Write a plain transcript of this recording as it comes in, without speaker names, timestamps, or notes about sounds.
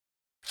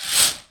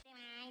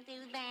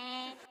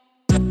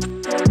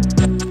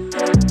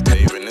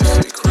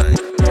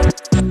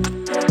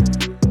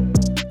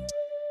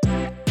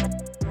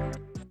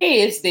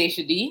Hey, it's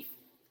Daisha D.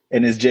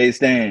 And it's Jay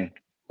Stan.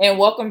 And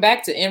welcome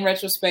back to In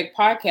Retrospect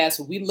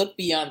Podcast, where we look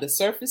beyond the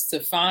surface to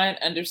find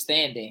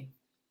understanding.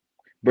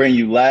 Bring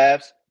you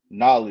laughs,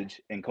 knowledge,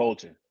 and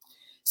culture.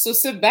 So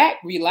sit back,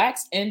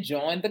 relax, and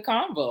join the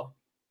convo.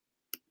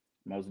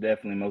 Most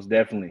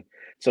definitely.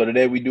 So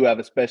today we do have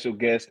a special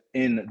guest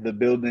in the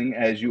building,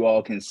 as you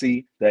all can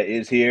see, that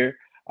is here.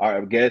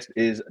 Our guest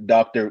is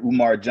Dr.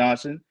 Umar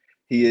Johnson.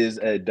 He is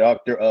a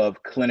doctor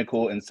of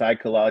clinical and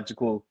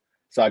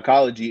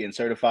psychology and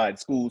certified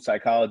school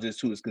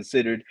psychologist who is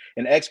considered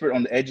an expert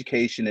on the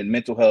education and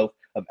mental health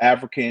of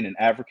African and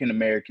African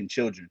American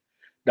children.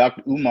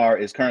 Dr. Umar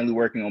is currently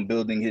working on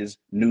building his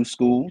new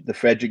school, the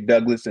Frederick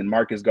Douglass and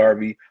Marcus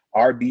Garvey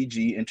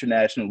RBG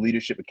International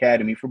Leadership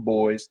Academy for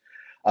Boys,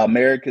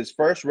 America's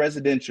first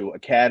residential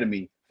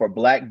academy for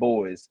Black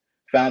boys,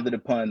 founded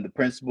upon the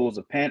principles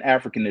of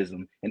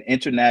Pan-Africanism and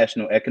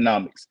international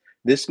economics.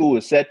 This school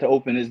is set to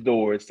open its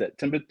doors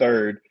September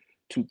 3rd,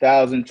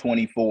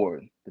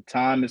 2024. The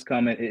time is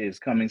coming. It is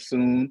coming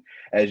soon.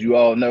 As you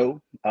all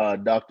know,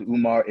 Dr.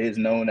 Umar is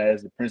known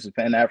as the Prince of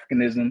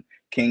Pan-Africanism,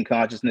 King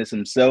Consciousness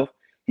himself.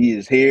 He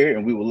is here,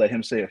 and we will let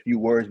him say a few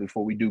words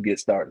before we do get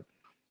started.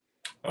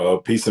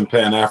 Peace and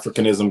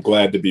Pan-Africanism.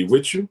 Glad to be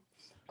with you.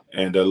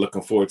 And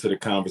looking forward to the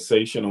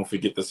conversation. Don't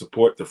forget to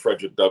support the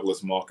Frederick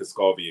Douglass Marcus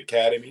Garvey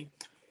Academy.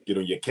 Get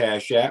on your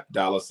Cash App,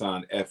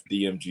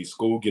 $FDMG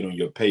School. Get on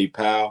your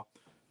PayPal,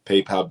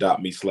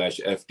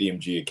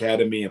 paypal.me/FDMG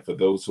Academy. And for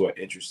those who are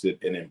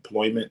interested in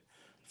employment,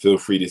 feel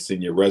free to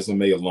send your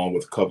resume along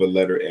with cover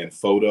letter and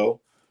photo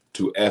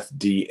to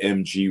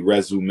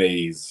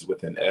fdmgresumes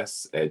with an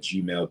S at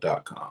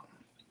gmail.com.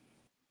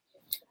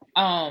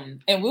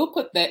 And we'll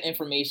put that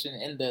information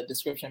in the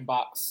description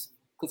box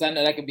because I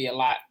know that could be a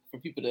lot for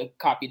people to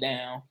copy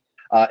down.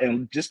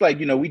 And just like,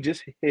 we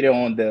just hit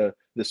on the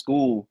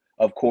school,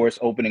 of course,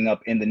 opening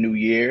up in the new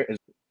year.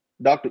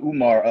 Dr.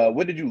 Umar,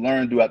 what did you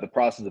learn throughout the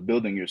process of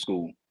building your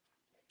school?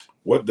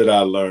 What did I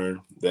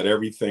learn? That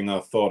everything I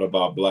thought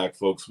about Black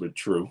folks were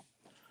true.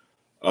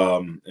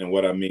 And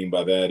what I mean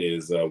by that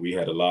is we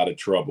had a lot of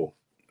trouble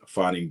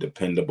finding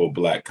dependable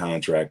Black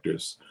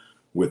contractors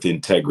with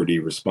integrity,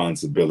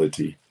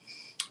 responsibility.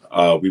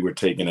 We were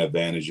taken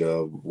advantage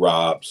of,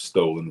 robbed,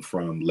 stolen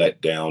from,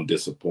 let down,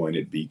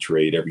 disappointed,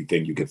 betrayed,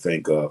 everything you could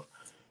think of.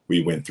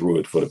 We went through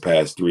it for the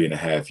past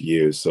 3.5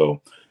 years.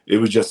 So it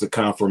was just a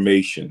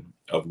confirmation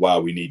of why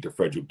we need the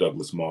Frederick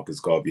Douglass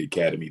Marcus Garvey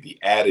Academy, the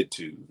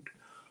attitude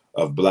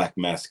of Black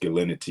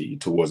masculinity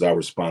towards our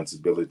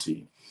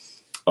responsibility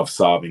of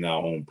solving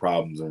our own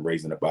problems and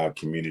raising up our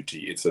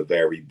community. It's a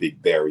very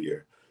big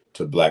barrier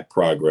to Black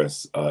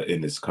progress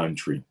in this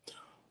country.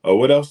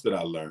 What else did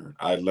I learn?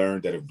 I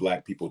learned that if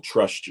Black people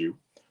trust you,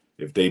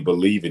 if they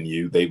believe in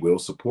you, they will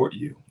support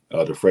you.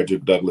 The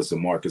Frederick Douglass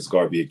and Marcus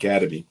Garvey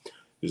Academy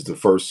is the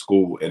first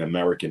school in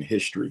American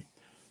history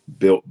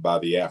built by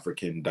the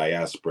African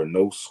diaspora.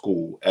 No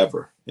school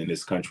ever in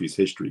this country's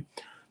history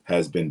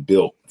has been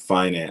built,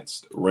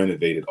 financed,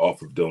 renovated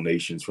off of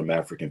donations from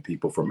African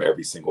people from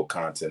every single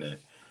continent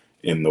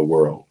in the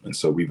world. And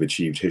so we've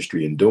achieved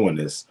history in doing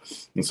this.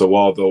 And so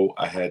although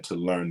I had to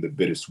learn the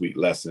bittersweet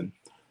lesson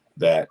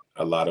that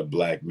a lot of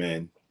Black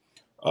men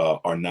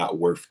are not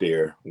worth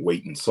their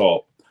weight in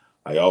salt,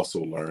 I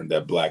also learned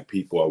that Black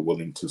people are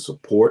willing to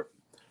support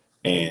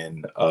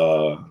and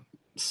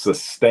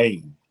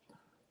sustain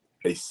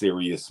a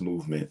serious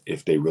movement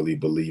if they really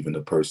believe in the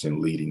person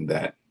leading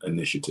that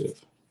initiative.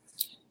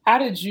 How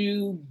did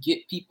you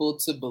get people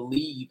to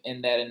believe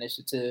in that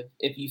initiative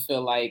if you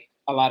feel like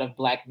a lot of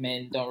Black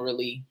men don't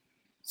really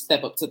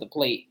step up to the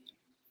plate?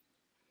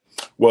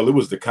 Well, it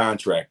was the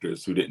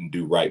contractors who didn't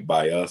do right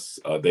by us.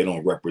 They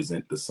don't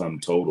represent the sum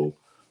total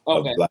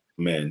of Black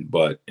men.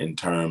 But in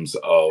terms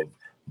of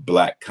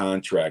Black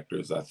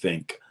contractors, I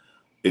think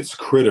it's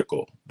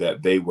critical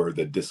that they were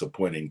the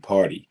disappointing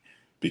party.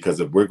 Because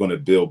if we're going to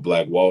build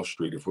Black Wall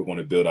Street, if we're going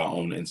to build our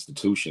own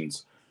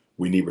institutions,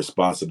 we need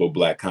responsible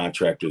Black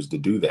contractors to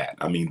do that.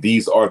 I mean,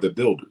 these are the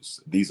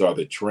builders. These are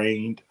the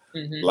trained,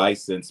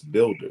 licensed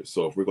builders.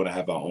 So if we're going to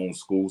have our own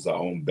schools, our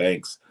own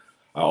banks,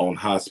 our own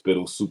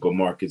hospitals,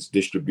 supermarkets,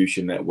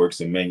 distribution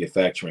networks, and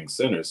manufacturing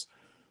centers,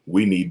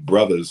 we need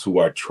brothers who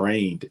are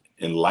trained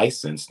and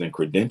licensed and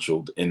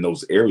credentialed in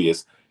those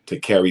areas to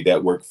carry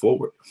that work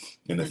forward.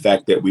 And the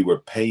fact that we were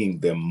paying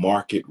them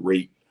market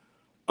rate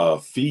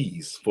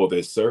fees for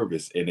their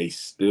service and they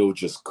still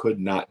just could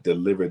not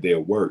deliver their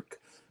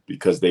work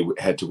because they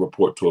had to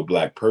report to a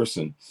Black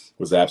person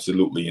was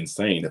absolutely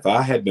insane. If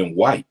I had been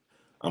white,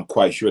 I'm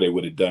quite sure they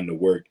would have done the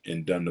work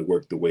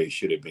the way it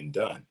should have been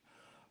done.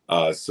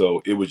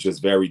 So it was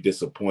just very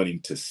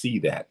disappointing to see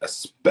that,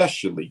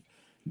 especially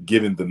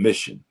given the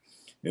mission.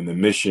 And the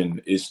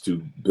mission is to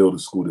build a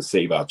school to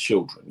save our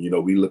children. You know,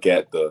 we look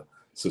at the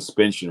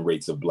suspension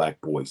rates of Black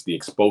boys, the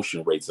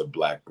expulsion rates of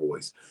Black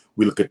boys.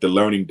 We look at the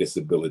learning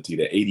disability,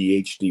 the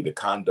ADHD, the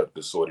conduct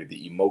disorder,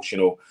 the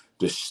emotional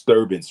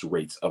disturbance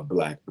rates of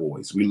Black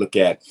boys. We look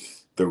at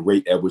the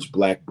rate at which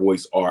Black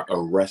boys are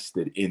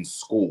arrested in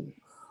school,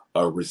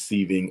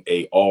 receiving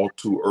a all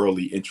too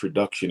early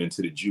introduction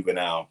into the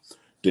juvenile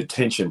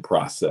detention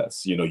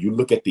process. You know, you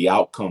look at the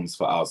outcomes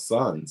for our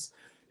sons,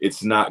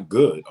 it's not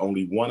good.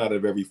 Only 1 out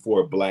of every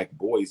 4 Black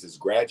boys is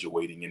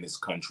graduating in this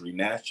country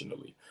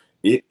nationally.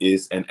 It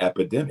is an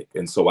epidemic.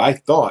 And so I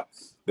thought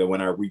that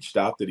when I reached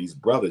out to these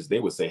brothers, they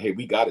would say, hey,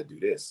 we got to do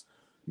this.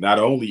 Not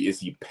only is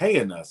he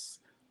paying us,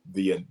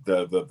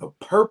 the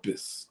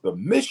purpose, the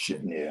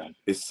mission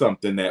is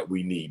something that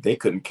we need. They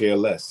couldn't care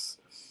less.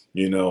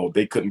 You know,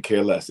 they couldn't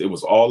care less. It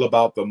was all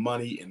about the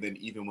money. And then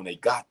even when they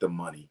got the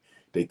money,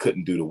 they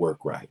couldn't do the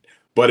work right.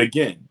 But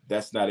again,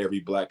 that's not every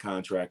Black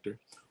contractor.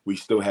 We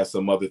still have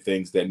some other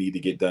things that need to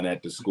get done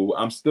at the school.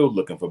 I'm still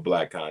looking for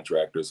Black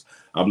contractors.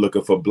 I'm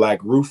looking for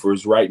Black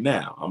roofers right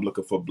now. I'm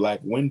looking for Black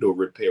window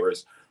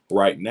repairers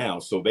right now.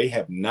 So they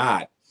have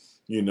not,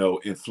 you know,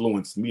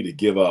 influenced me to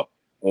give up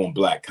on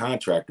Black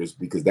contractors,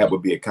 because that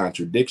would be a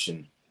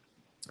contradiction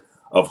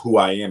of who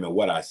I am and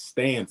what I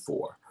stand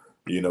for.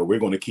 You know, we're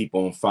going to keep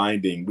on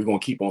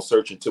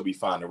searching until we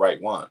find the right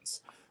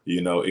ones.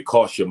 You know, it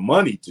costs you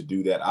money to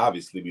do that.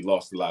 Obviously, we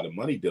lost a lot of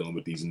money dealing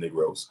with these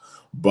Negroes,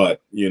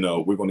 but, you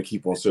know, we're going to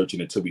keep on searching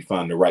until we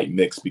find the right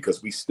mix,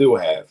 because we still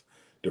have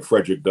the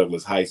Frederick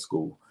Douglass High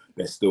School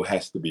that still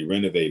has to be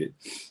renovated,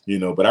 you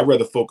know, but I'd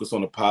rather focus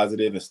on the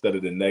positive instead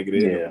of the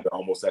negative. We're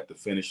almost at the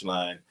finish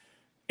line.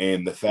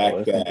 And the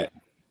fact that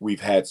we've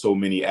had so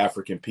many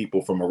African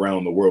people from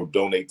around the world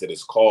donate to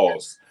this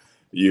cause,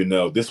 you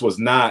know, this was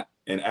not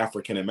an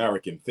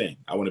African-American thing.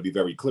 I want to be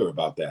very clear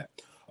about that.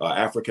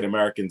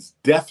 African-Americans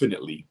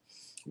definitely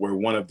were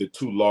one of the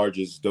 2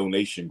 largest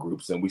donation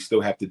groups, and we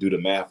still have to do the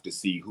math to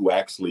see who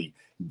actually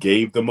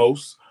gave the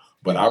most.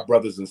 But our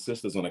brothers and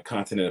sisters on the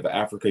continent of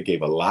Africa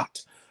gave a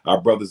lot. Our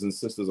brothers and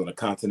sisters on the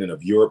continent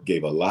of Europe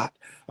gave a lot.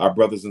 Our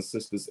brothers and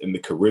sisters in the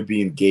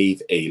Caribbean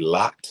gave a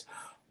lot.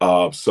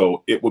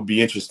 So it would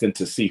be interesting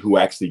to see who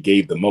actually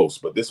gave the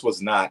most. But this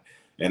was not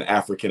an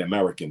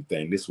African-American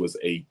thing. This was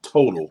a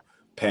total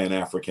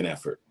Pan-African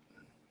effort.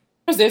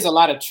 There's a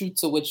lot of truth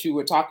to what you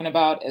were talking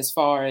about as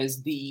far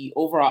as the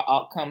overall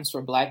outcomes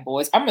for Black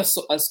boys. I'm a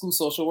school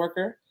social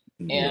worker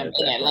in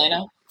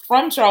Atlanta,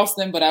 from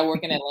Charleston, but I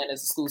work in Atlanta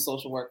as a school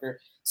social worker.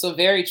 So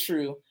very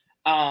true.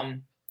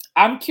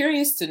 I'm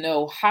curious to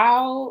know,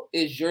 how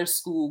is your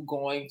school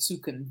going to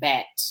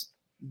combat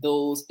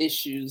those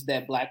issues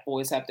that Black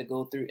boys have to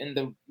go through in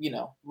the, you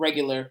know,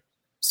 regular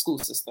school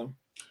system?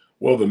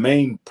 Well, the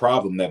main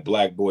problem that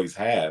Black boys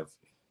have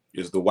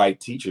is the white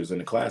teachers in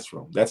the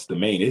classroom. That's the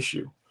main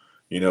issue.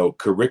 You know,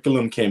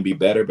 curriculum can be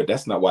better, but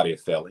that's not why they're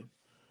failing.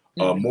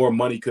 More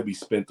money could be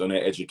spent on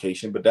their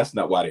education, but that's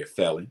not why they're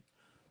failing.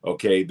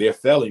 Okay, they're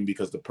failing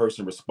because the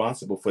person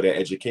responsible for their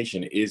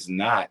education is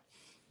not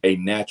a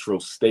natural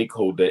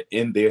stakeholder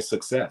in their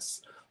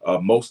success.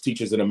 Most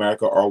teachers in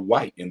America are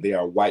white, and they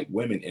are white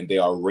women, and they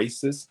are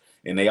racist,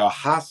 and they are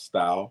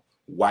hostile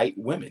white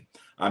women.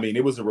 I mean,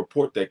 it was a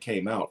report that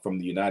came out from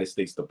the United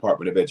States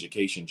Department of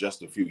Education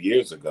just a few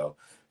years ago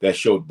that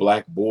showed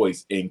Black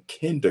boys in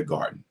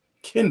kindergarten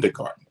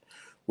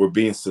were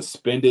being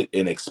suspended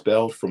and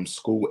expelled from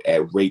school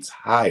at rates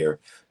higher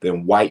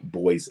than white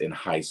boys in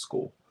high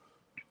school.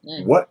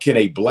 What can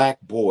a Black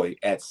boy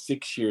at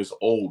 6 years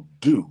old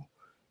do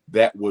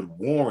that would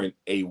warrant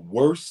a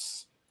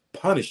worse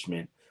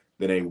punishment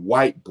than a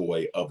white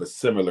boy of a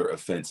similar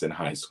offense in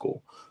high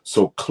school?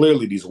 So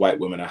clearly these white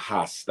women are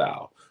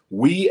hostile.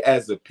 We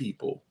as a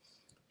people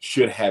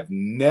should have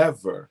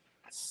never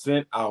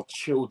sent our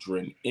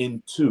children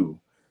into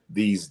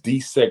these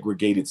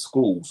desegregated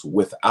schools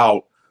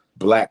without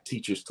Black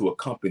teachers to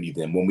accompany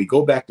them. When we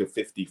go back to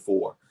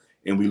 54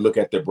 and we look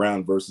at the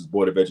Brown versus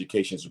Board of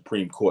Education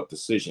Supreme Court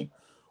decision,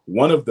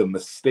 one of the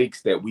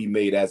mistakes that we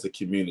made as a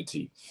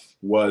community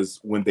was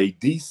when they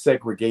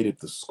desegregated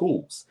the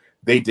schools,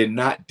 they did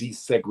not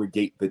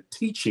desegregate the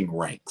teaching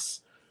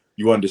ranks.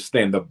 You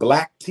understand, the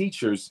Black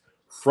teachers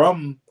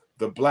from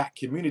the Black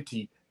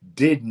community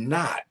did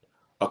not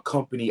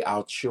accompany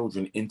our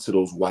children into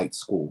those white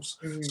schools.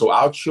 So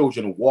our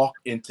children walk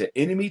into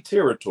enemy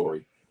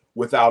territory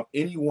without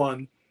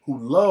anyone who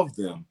loved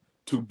them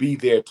to be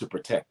there to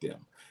protect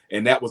them.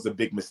 And that was a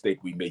big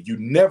mistake we made. You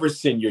never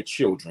send your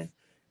children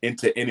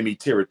into enemy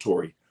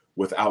territory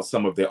without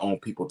some of their own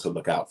people to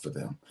look out for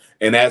them.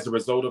 And as a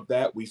result of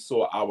that, we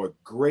saw our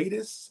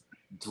greatest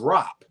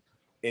drop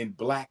in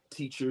Black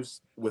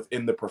teachers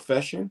within the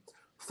profession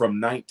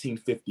from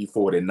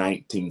 1954 to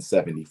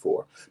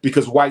 1974,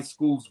 because white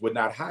schools would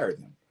not hire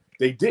them.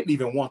 They didn't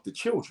even want the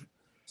children.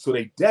 So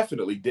they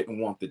definitely didn't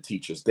want the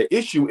teachers. The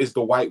issue is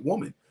the white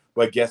woman.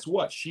 But guess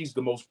what? She's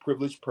the most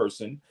privileged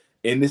person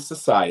in this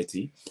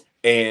society.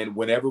 And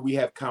whenever we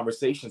have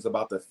conversations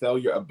about the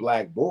failure of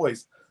Black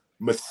boys,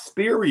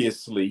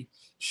 mysteriously,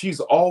 she's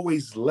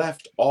always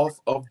left off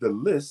of the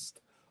list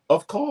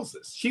of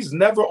causes. She's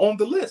never on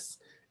the list.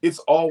 It's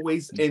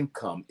always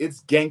income.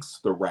 It's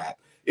gangster rap.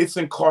 It's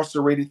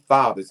incarcerated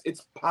fathers.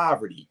 It's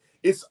poverty.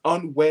 It's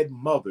unwed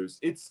mothers.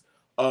 It's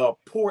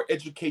poor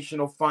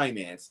educational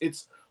finance.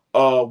 It's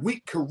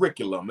weak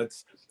curriculum.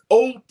 It's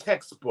old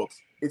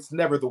textbooks. It's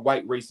never the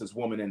white racist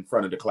woman in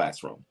front of the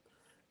classroom.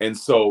 And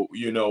so,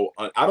 you know,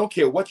 I don't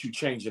care what you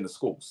change in the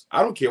schools.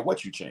 I don't care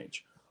what you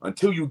change.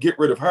 Until you get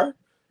rid of her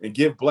and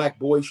give black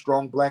boys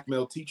strong black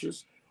male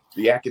teachers,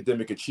 the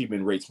academic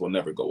achievement rates will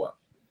never go up.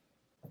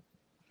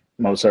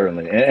 Most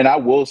certainly. And I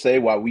will say,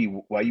 while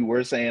you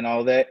were saying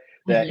all that,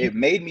 it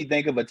made me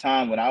think of a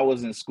time when I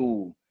was in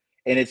school.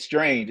 And it's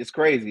strange. It's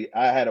crazy.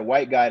 I had a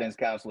white guidance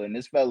counselor, and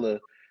this fella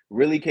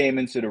really came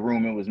into the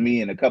room. It was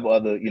me and a couple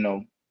other,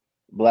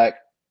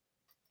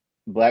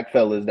 black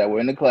fellas that were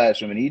in the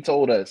classroom. And he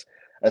told us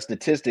a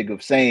statistic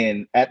of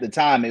saying, at the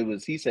time,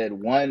 he said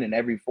 1 in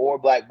every 4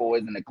 black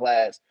boys in the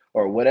class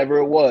or whatever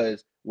it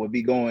was would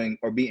be going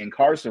or be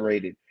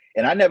incarcerated.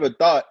 And I never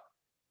thought,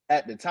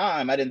 at the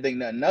time, I didn't think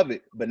nothing of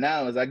it. But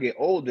now as I get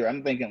older,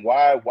 I'm thinking,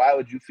 why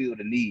would you feel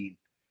the need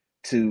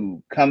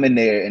to come in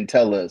there and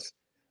tell us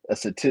a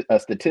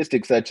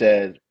statistic such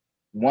as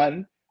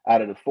 1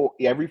 out of the 4,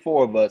 every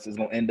 4 of us is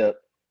going to end up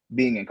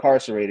being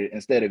incarcerated,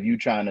 instead of you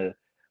trying to,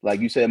 like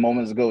you said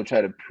moments ago,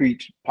 try to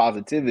preach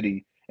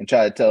positivity and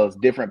try to tell us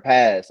different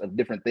paths of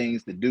different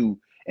things to do,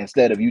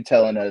 instead of you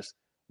telling us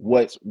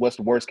what's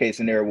the worst case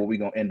scenario where we're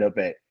going to end up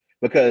at.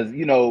 Because,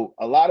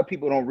 a lot of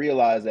people don't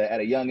realize that at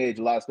a young age,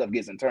 a lot of stuff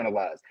gets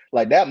internalized.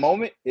 Like that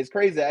moment, it's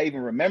crazy I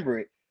even remember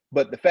it.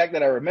 But the fact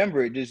that I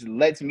remember it just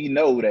lets me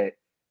know that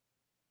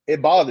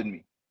it bothered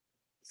me.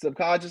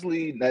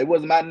 Subconsciously,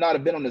 it might not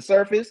have been on the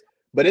surface,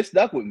 but it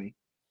stuck with me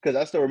because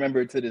I still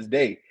remember it to this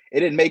day.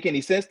 It didn't make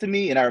any sense to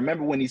me. And I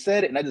remember when he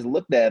said it, and I just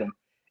looked at him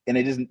and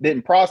it just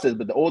didn't process.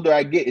 But the older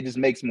I get, it just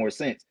makes more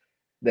sense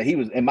that he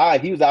was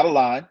out of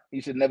line.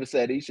 He should have never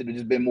said it. He should have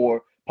just been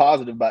more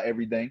positive about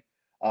everything.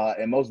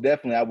 And most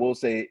definitely, I will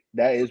say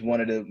that is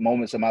one of the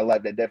moments of my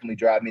life that definitely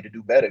drive me to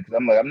do better. Because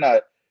I'm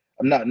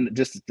not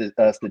just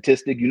a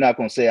statistic. You're not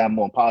going to say I'm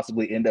going to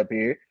possibly end up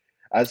here.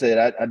 I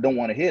said I don't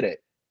want to hear that.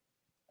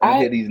 I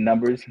hear these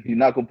numbers. You're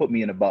not going to put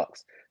me in a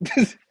box.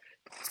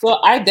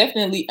 So I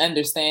definitely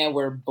understand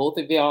where both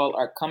of y'all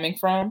are coming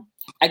from.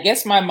 I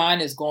guess my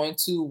mind is going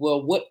to,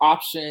 well, what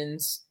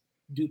options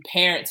do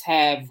parents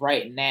have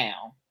right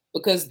now?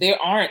 Because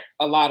there aren't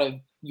a lot of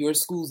your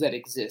schools that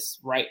exist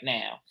right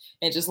now.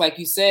 And just like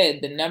you said,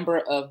 the number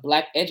of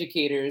Black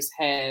educators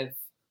have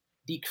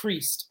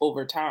decreased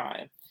over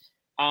time.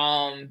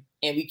 And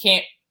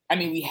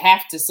we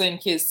have to send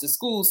kids to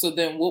school. So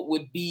then what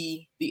would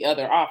be the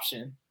other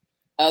option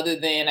other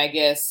than, I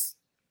guess,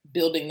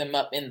 building them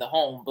up in the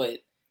home? But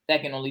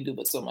that can only do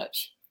but so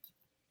much.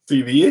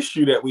 See, the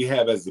issue that we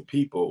have as a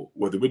people,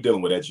 whether we're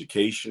dealing with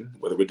education,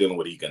 whether we're dealing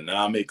with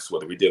economics,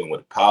 whether we're dealing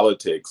with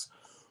politics,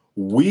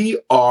 we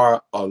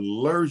are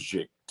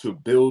allergic to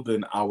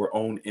building our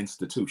own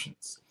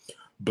institutions.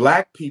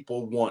 Black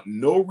people want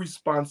no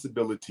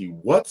responsibility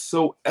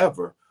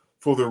whatsoever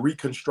for the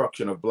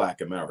reconstruction of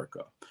Black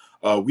America.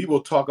 We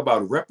will talk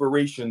about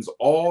reparations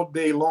all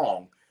day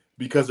long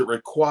because it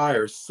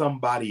requires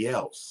somebody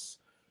else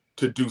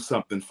to do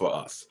something for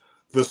us.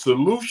 The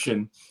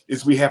solution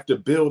is we have to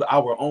build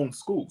our own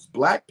schools.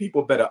 Black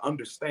people better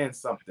understand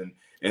something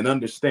and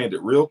understand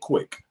it real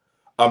quick.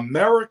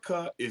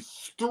 America is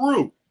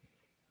through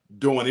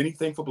doing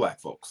anything for Black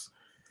folks.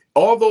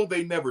 Although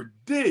they never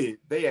did,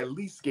 they at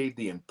least gave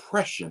the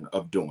impression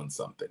of doing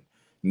something.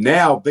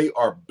 Now they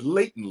are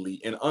blatantly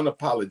and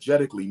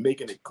unapologetically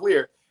making it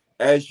clear,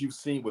 as you've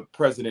seen with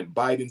President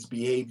Biden's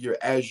behavior,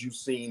 as you've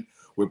seen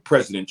with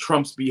President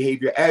Trump's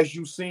behavior, as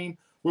you've seen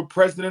with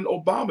President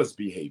Obama's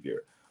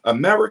behavior.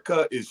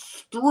 America is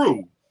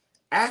through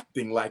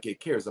acting like it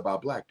cares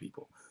about Black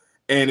people.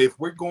 And if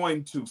we're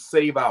going to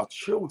save our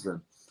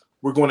children,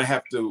 we're going to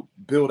have to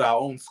build our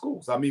own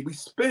schools. I mean, we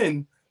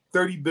spend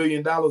 $30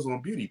 billion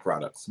on beauty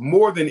products,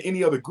 more than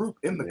any other group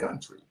in the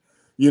country.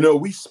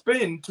 We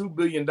spend $2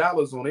 billion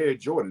on Air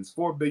Jordans,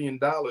 $4 billion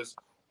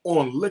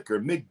on liquor.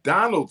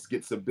 McDonald's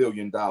gets $1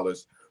 billion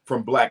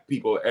from Black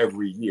people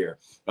every year.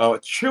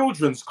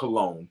 Children's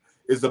cologne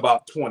is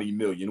about 20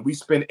 million. We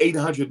spend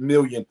 800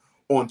 million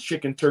on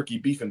chicken, turkey,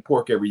 beef, and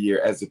pork every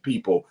year as a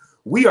people.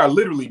 We are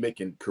literally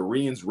making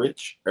Koreans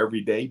rich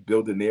every day,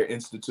 building their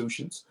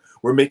institutions.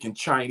 We're making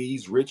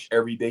Chinese rich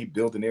every day,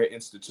 building their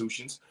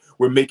institutions.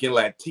 We're making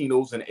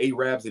Latinos and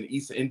Arabs and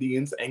East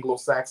Indians,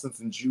 Anglo-Saxons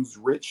and Jews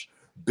rich,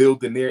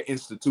 building their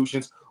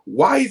institutions.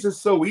 Why is it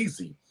so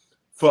easy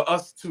for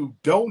us to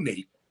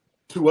donate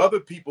to other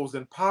people's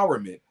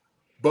empowerment,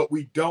 but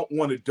we don't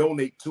want to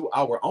donate to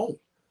our own?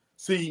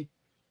 See,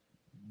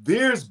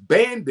 there's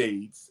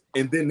Band-Aids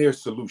and then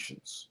there's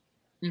solutions.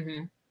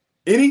 Mm-hmm.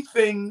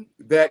 Anything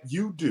that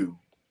you do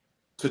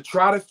to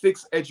try to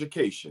fix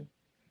education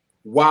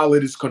while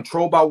it is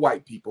controlled by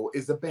white people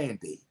is a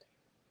Band-Aid.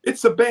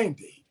 It's a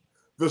Band-Aid.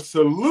 The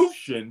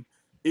solution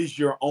is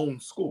your own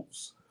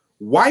schools.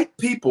 White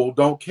people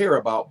don't care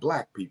about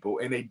Black people,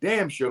 and they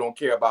damn sure don't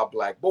care about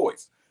Black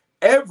boys.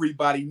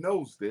 Everybody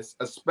knows this,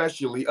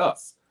 especially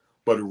us.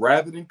 But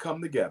rather than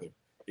come together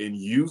and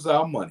use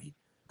our money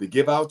to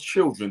give our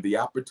children the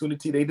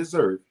opportunity they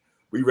deserve,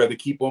 we rather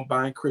keep on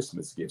buying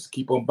Christmas gifts,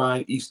 keep on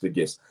buying Easter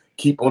gifts,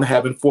 keep on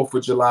having 4th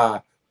of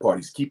July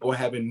parties, keep on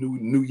having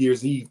New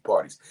Year's Eve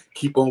parties,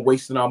 keep on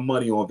wasting our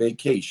money on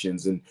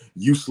vacations and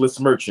useless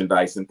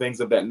merchandise and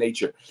things of that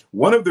nature.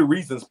 One of the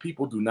reasons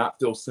people do not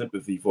feel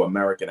sympathy for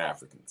American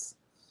Africans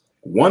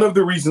One of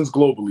the reasons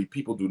globally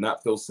people do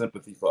not feel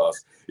sympathy for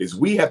us is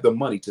we have the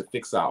money to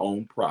fix our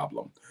own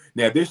problem.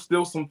 Now, there's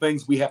still some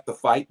things we have to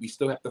fight. We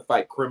still have to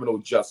fight criminal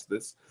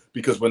justice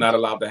because we're not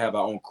allowed to have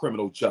our own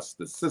criminal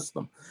justice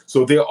system.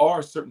 So there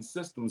are certain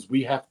systems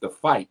we have to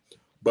fight.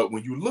 But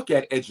when you look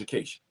at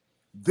education,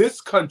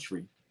 this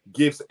country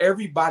gives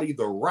everybody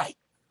the right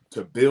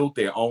to build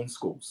their own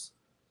schools.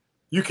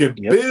 You can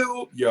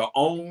build your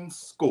own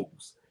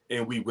schools,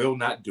 and we will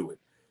not do it.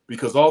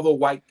 Because although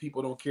white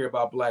people don't care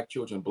about black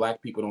children,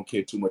 black people don't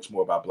care too much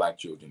more about black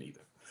children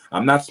either.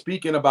 I'm not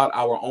speaking about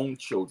our own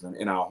children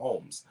in our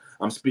homes.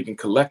 I'm speaking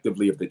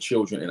collectively of the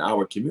children in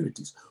our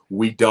communities.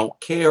 We don't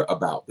care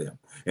about them.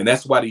 And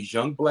that's why these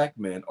young black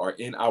men are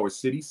in our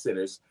city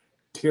centers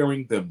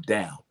tearing them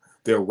down.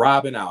 They're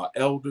robbing our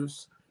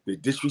elders. They're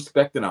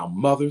disrespecting our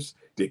mothers.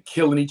 They're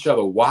killing each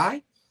other.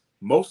 Why?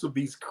 Most of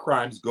these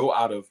crimes go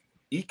out of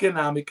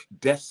economic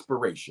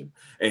desperation,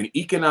 and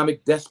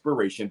economic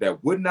desperation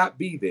that would not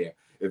be there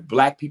if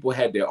black people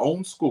had their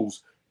own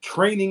schools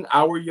training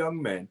our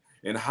young men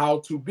in how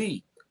to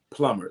be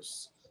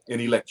plumbers and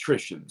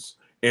electricians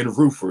and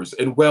roofers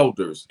and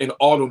welders and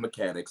auto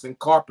mechanics and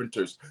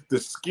carpenters, the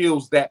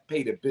skills that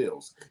pay the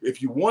bills.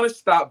 If you want to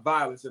stop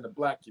violence in the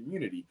black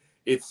community,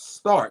 it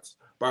starts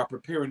by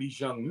preparing these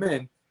young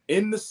men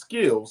in the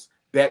skills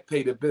that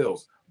pay the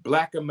bills.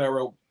 Black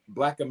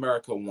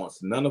America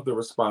wants none of the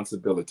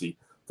responsibility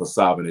for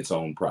solving its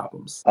own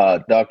problems.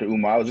 Dr.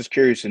 Umar, I was just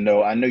curious to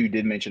know, I know you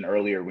did mention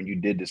earlier when you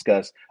did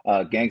discuss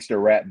gangster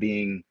rap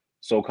being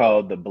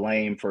so-called the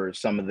blame for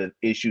some of the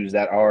issues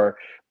that are,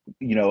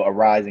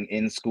 arising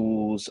in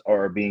schools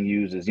or being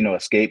used as, a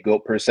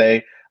scapegoat per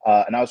se.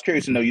 And I was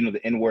curious to know,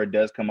 the N-word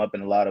does come up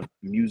in a lot of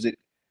music.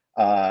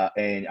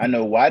 And I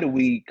know, why do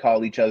we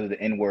call each other the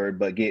N-word,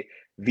 but get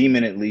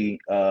vehemently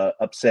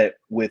upset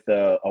with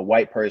a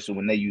white person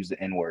when they use the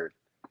N-word?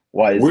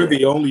 Why is We're that?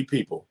 the only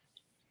people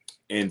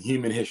in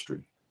human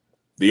history,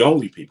 the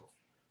only people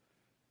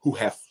who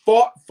have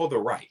fought for the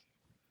right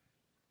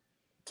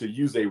to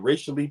use a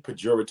racially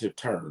pejorative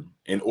term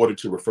in order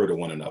to refer to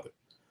one another.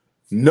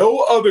 No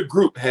other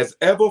group has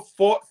ever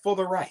fought for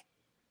the right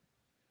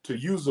to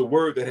use a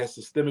word that has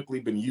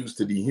systemically been used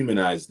to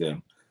dehumanize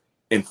them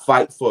and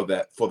fight for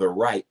the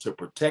right to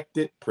protect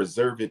it,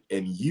 preserve it,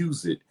 and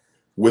use it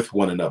with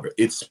one another.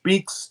 It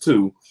speaks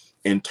to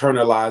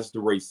internalized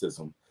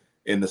racism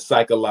and the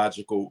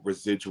psychological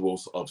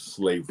residuals of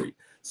slavery.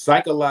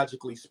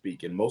 Psychologically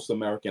speaking, most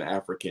American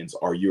Africans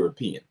are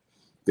European.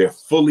 They're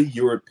fully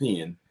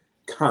European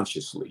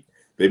consciously.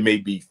 They may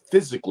be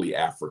physically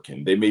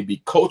African, they may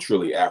be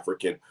culturally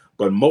African,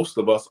 but most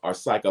of us are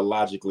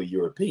psychologically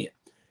European.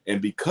 And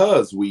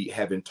because we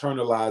have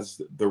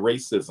internalized the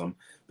racism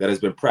that has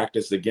been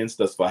practiced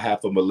against us for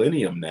half a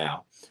millennium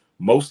now,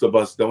 most of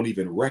us don't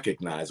even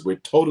recognize. We're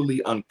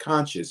totally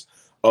unconscious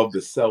of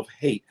the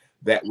self-hate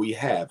that we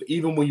have.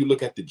 Even when you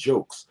look at the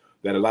jokes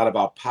that a lot of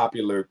our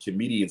popular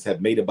comedians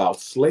have made about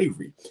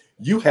slavery,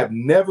 you have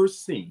never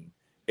seen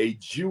a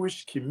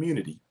Jewish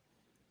comedian,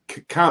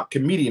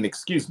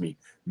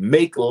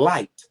 make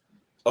light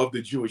of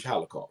the Jewish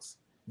Holocaust.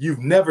 You've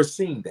never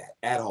seen that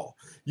at all.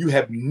 You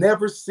have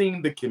never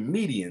seen the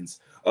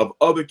comedians of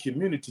other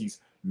communities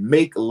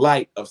make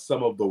light of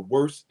some of the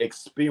worst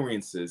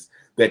experiences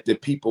that the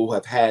people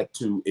have had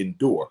to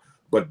endure.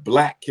 But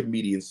Black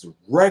comedians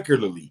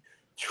regularly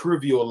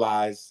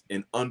trivialize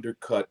and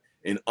undercut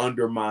and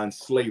undermine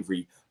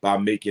slavery by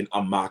making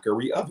a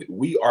mockery of it.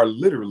 We are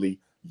literally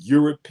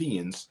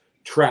Europeans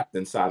trapped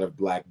inside of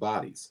Black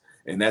bodies.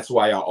 And that's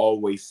why I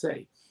always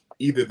say,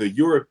 either the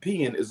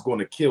European is going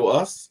to kill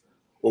us,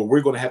 or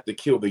we're going to have to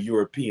kill the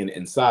European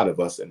inside of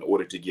us in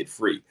order to get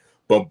free.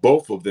 But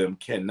both of them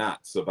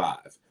cannot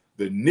survive.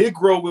 The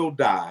Negro will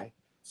die,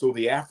 so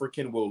the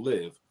African will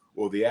live,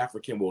 or the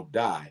African will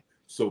die,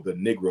 so the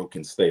Negro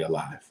can stay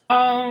alive.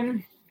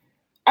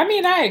 I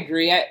mean, I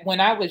agree. When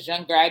I was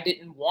younger, I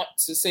didn't want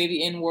to say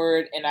the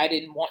N-word, and I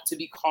didn't want to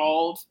be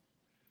called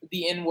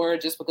the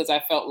N-word just because I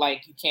felt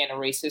like you can't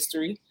erase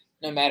history,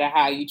 no matter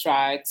how you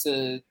try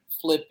to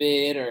flip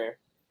it or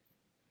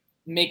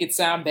make it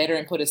sound better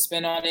and put a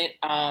spin on it.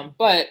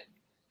 But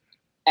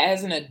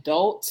as an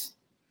adult,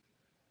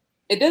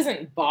 it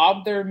doesn't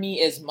bother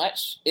me as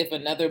much if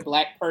another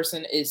Black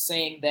person is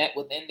saying that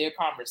within their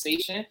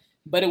conversation,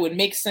 but it would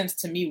make sense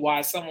to me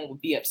why someone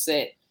would be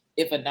upset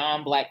if a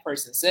non-Black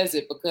person says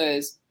it,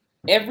 because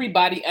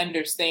everybody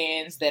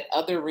understands that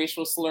other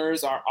racial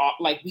slurs are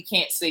like, we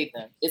can't say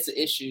them. It's an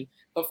issue.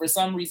 But for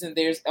some reason,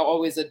 there's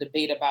always a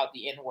debate about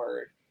the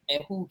N-word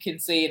and who can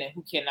say it and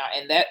who cannot.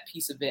 And that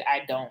piece of it,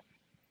 I don't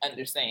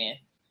understand.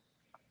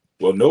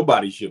 Well,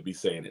 nobody should be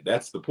saying it.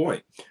 That's the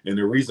point. And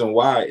the reason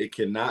why it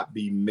cannot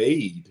be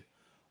made,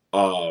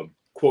 quote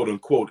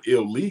unquote,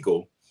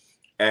 illegal,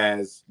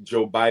 as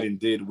Joe Biden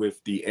did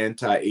with the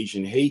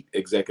anti-Asian hate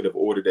executive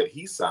order that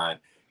he signed,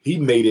 he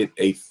made it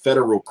a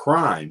federal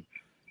crime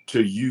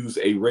to use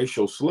a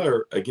racial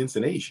slur against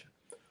an Asian.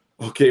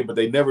 Okay, but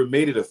they never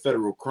made it a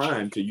federal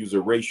crime to use a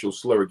racial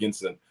slur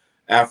against an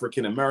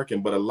African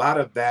American. But a lot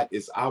of that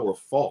is our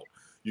fault.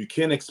 You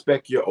can't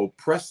expect your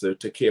oppressor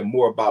to care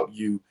more about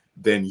you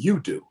than you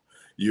do,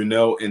 you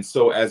know? And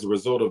so as a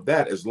result of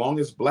that, as long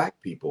as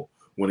Black people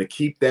want to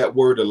keep that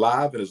word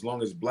alive, and as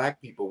long as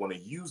Black people want to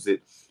use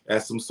it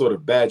as some sort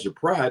of badge of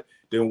pride,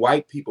 then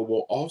white people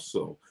will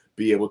also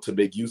be able to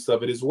make use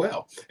of it as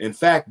well. In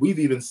fact, we've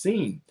even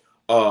seen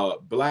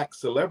Black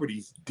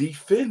celebrities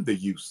defend the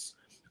use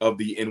of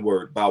the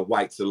N-word by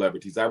white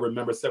celebrities. I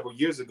remember several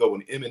years ago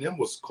when Eminem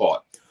was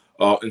caught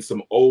in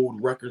some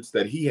old records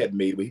that he had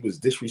made where he was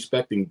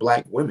disrespecting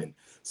Black women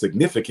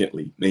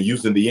significantly and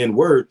using the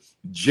N-word.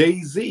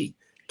 Jay-Z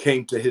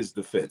came to his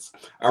defense.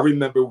 I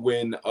remember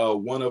when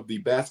one of the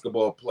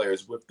basketball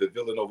players with the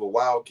Villanova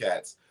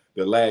Wildcats,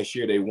 the last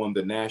year they won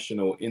the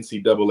national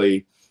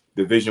NCAA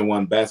Division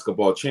I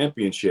basketball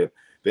championship,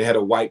 they had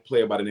a white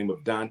player by the name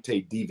of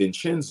Dante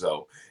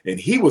DiVincenzo, and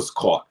he was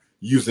caught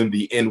using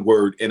the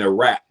N-word in a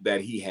rap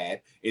that he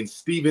had, and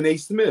Stephen A.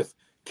 Smith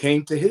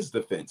came to his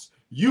defense.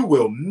 You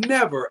will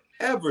never,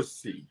 ever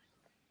see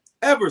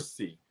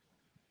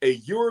a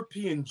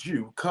European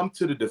Jew come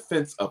to the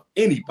defense of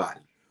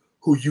anybody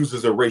who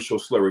uses a racial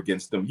slur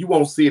against them. You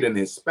won't see it in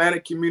the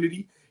Hispanic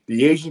community,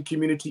 the Asian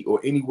community,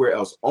 or anywhere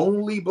else.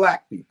 Only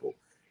Black people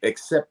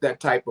accept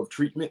that type of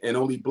treatment, and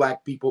only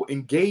Black people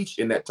engage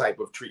in that type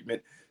of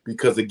treatment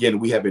because, again,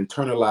 we have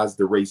internalized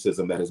the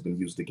racism that has been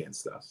used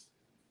against us.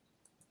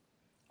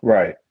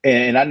 Right.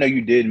 And I know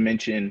you did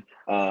mention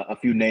a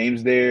few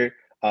names there.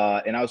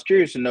 And I was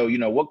curious to know, you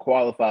know, what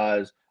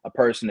qualifies a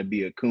person to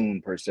be a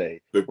coon per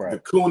se?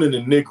 The coon and the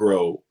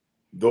Negro,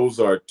 those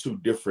are two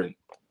different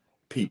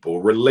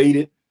people,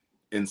 related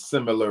and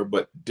similar,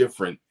 but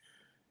different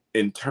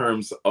in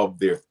terms of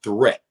their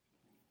threat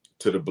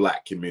to the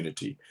Black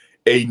community.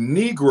 A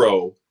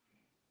Negro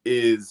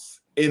is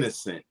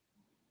innocent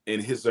in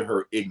his or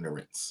her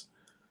ignorance.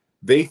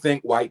 They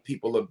think white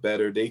people are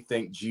better. They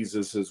think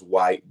Jesus is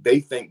white. They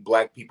think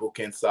Black people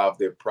can solve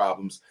their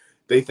problems.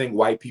 They think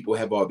white people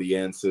have all the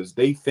answers.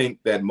 They think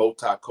that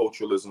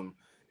multiculturalism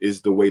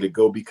is the way to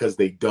go because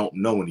they don't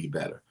know any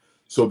better.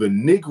 So the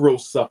Negro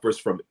suffers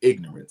from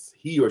ignorance.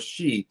 He or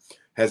she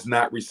has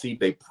not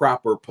received a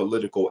proper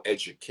political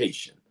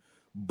education.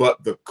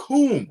 But the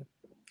coon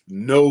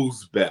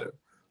knows better.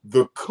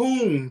 The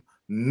coon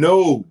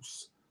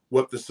knows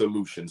what the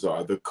solutions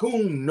are. The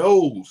coon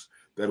knows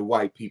that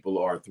white people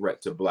are a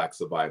threat to Black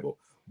survival,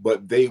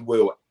 but they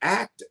will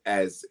act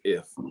as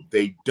if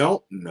they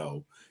don't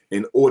know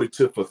in order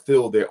to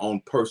fulfill their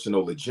own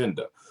personal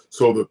agenda.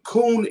 So the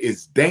coon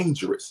is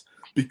dangerous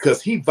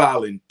because he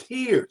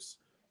volunteers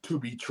to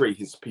betray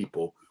his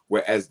people,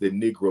 whereas the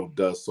Negro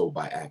does so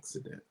by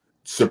accident.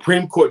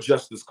 Supreme Court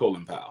Justice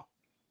Colin Powell.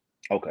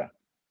 Okay.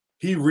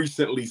 He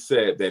recently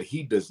said that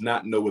he does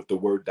not know what the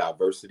word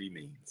diversity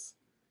means.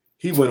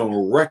 He went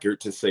on record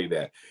to say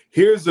that.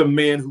 Here's a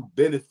man who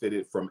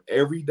benefited from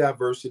every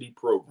diversity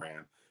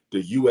program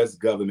the U.S.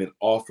 government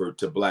offered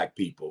to Black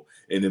people.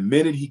 And the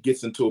minute he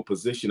gets into a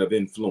position of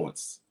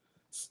influence,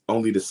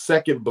 only the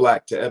second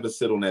Black to ever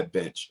sit on that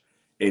bench,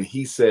 and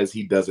he says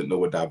he doesn't know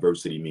what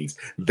diversity means.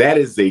 That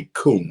is a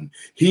coon.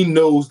 He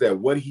knows that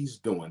what he's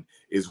doing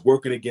is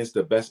working against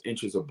the best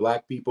interests of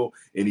Black people,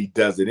 and he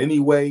does it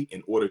anyway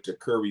in order to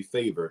curry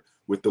favor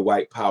with the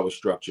white power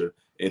structure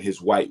and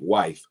his white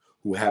wife,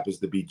 who happens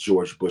to be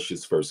George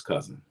Bush's first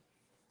cousin.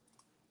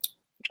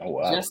 Oh,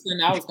 wow.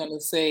 Justin, I was going to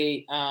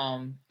say,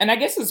 and I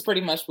guess it's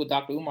pretty much what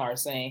Dr. Umar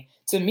is saying.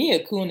 To me,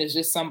 a coon is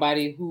just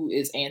somebody who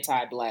is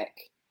anti-Black.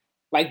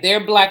 Like,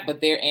 they're Black, but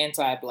they're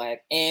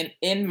anti-Black. And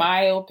in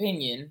my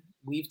opinion,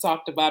 we've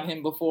talked about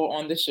him before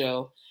on the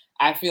show.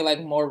 I feel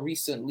like more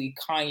recently,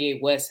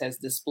 Kanye West has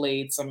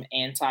displayed some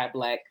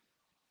anti-Black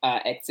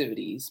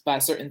activities by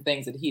certain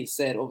things that he has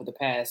said over the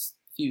past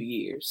few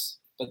years.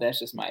 But that's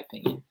just my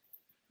opinion.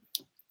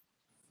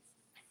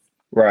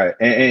 Right,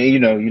 and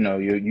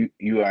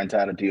you are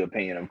entitled to your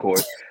opinion, of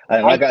course.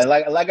 Like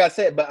I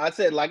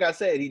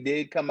said, he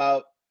did come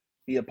out.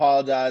 He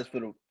apologized for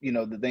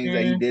the things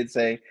that he did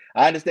say.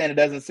 I understand it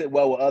doesn't sit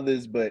well with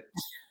others, but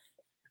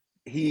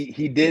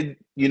he did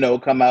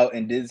come out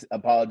and did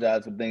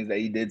apologize for things that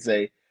he did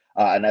say,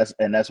 and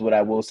that's what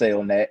I will say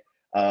on that.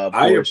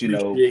 I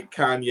appreciate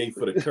Kanye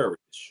for the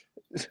courage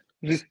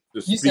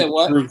to speak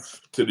truth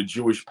to the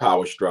Jewish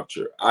power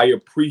structure. I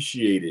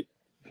appreciated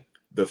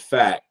the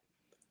fact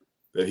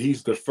that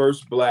he's the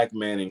first Black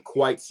man in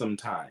quite some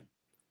time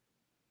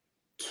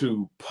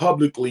to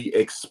publicly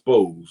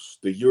expose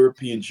the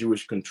European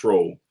Jewish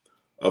control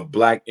of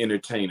Black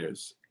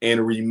entertainers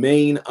and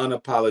remain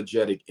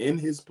unapologetic in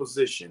his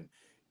position,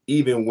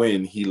 even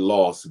when he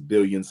lost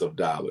billions of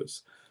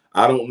dollars.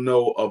 I don't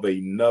know of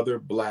another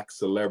Black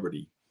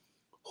celebrity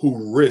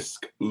who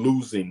risked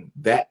losing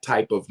that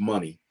type of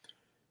money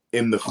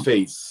in the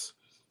face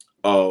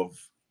of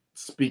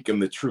speaking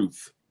the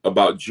truth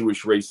about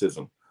Jewish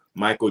racism.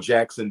 Michael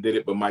Jackson did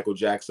it, but Michael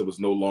Jackson was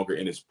no longer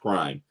in his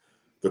prime.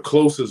 The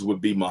closest would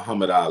be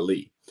Muhammad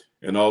Ali.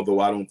 And although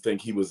I don't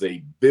think he was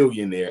a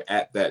billionaire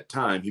at that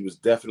time, he was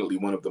definitely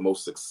one of the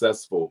most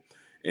successful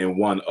and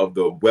one of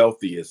the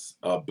wealthiest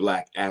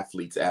Black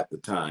athletes at the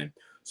time.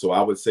 So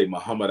I would say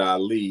Muhammad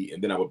Ali,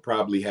 and then I would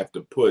probably have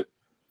to put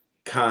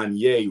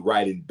Kanye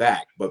right in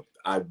back, but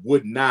I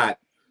would not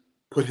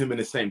put him in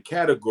the same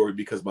category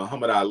because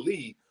Muhammad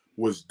Ali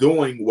was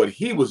doing what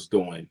he was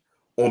doing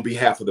on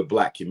behalf of the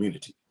Black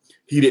community.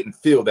 He didn't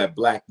feel that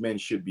Black men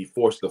should be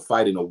forced to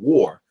fight in a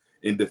war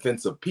in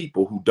defense of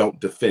people who don't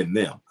defend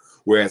them.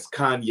 Whereas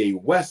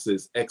Kanye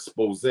West's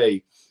expose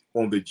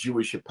on the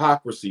Jewish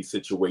hypocrisy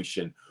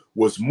situation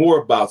was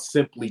more about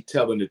simply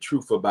telling the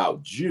truth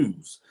about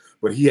Jews,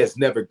 but he has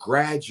never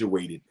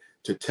graduated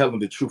to telling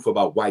the truth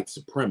about white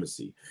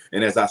supremacy.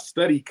 And as I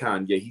study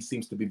Kanye, he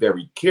seems to be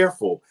very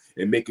careful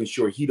in making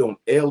sure he don't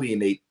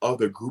alienate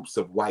other groups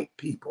of white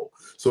people.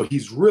 So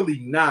he's really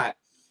not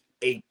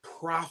a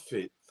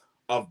prophet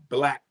of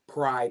Black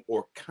pride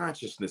or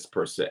consciousness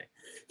per se.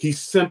 He's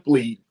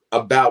simply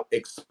about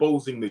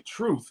exposing the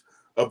truth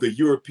of the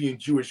European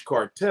Jewish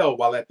cartel,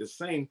 while at the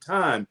same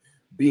time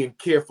being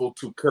careful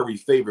to curry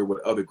favor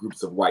with other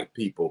groups of white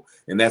people.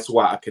 And that's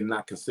why I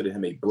cannot consider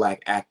him a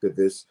Black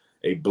activist,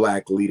 a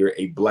Black leader,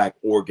 a Black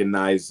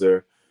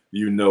organizer,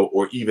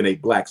 or even a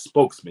Black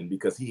spokesman,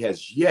 because he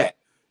has yet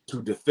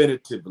to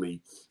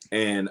definitively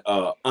and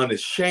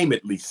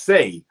unashamedly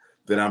say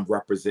that I'm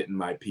representing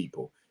my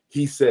people.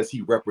 He says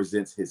he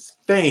represents his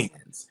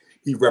fans.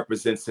 He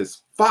represents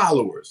his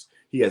followers.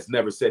 He has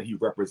never said he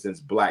represents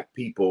Black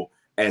people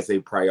as a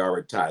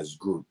prioritized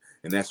group.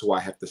 And that's why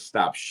I have to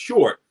stop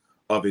short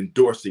of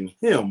endorsing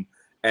him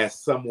as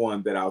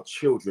someone that our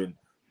children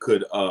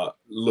could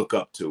look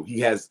up to. He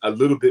has a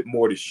little bit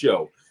more to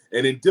show.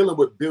 And in dealing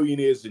with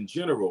billionaires in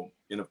general,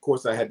 and of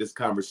course I had this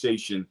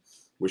conversation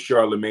with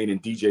Charlemagne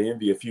and DJ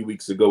Envy a few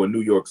weeks ago in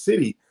New York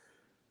City,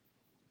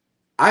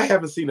 I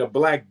haven't seen a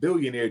Black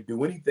billionaire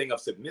do anything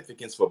of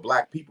significance for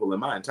Black people in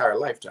my entire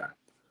lifetime.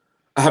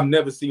 I've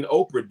never seen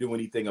Oprah do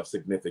anything of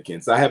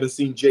significance. I haven't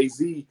seen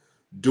Jay-Z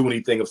do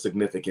anything of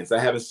significance. I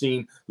haven't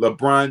seen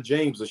LeBron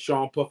James or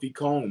Sean Puffy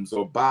Combs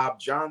or Bob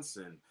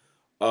Johnson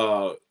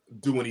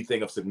do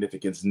anything of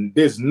significance.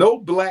 There's no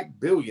Black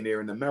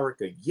billionaire in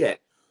America yet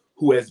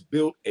who has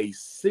built a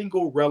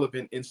single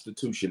relevant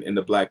institution in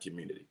the Black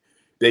community.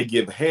 They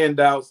give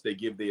handouts, they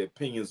give their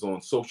opinions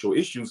on social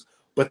issues,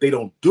 but they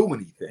don't do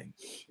anything.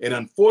 And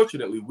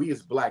unfortunately, we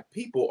as Black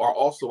people are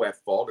also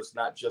at fault. It's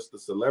not just the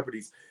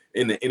celebrities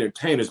and the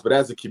entertainers, but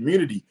as a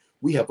community,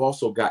 we have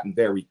also gotten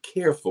very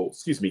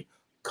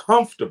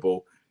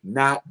comfortable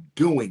not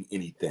doing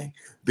anything.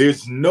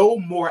 There's no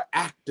more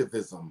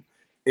activism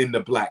in the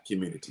Black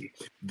community.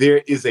 There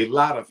is a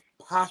lot of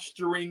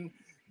posturing.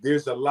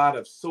 There's a lot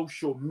of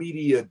social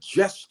media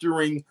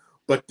gesturing,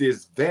 but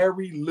there's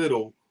very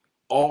little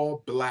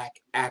all Black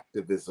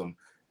activism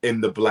in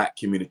the Black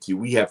community.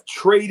 We have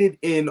traded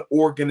in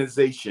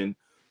organization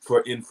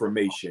for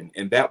information,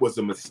 and that was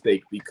a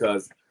mistake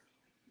because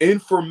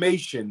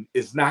information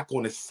is not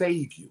going to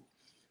save you.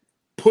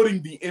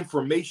 Putting the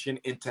information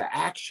into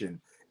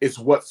action is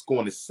what's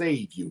going to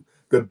save you.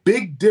 The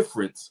big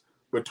difference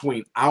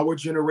between our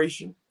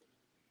generation,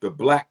 the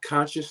Black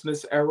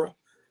consciousness era,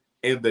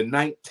 and the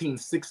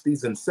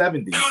 1960s and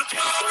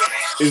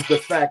 70s is the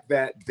fact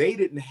that they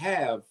didn't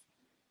have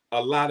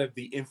a lot of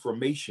the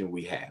information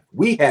we have.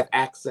 We have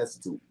access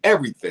to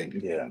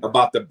everything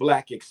about the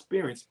Black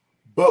experience,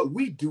 but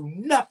we do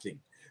nothing.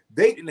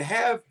 They didn't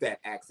have that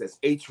access.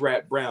 H.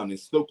 Rat Brown and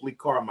Stokely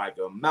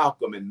Carmichael,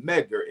 Malcolm and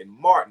Medgar and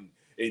Martin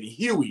and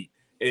Huey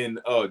and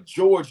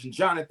George and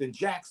Jonathan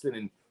Jackson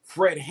and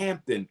Fred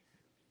Hampton,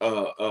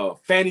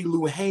 Fannie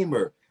Lou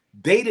Hamer.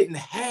 They didn't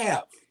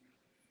have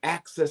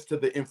access to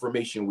the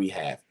information we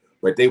have,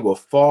 but they were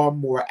far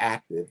more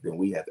active than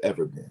we have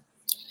ever been.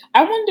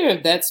 I wonder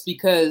if that's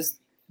because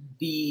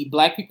the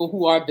Black people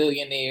who are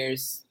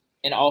billionaires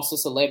and also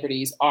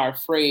celebrities are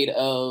afraid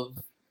of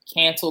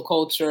cancel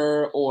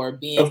culture or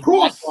being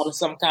blackballed in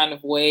some kind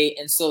of way.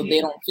 And so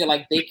they don't feel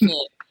like they can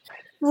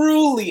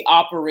truly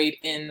operate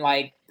in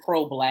like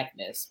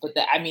pro-Blackness. But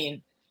that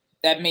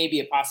may be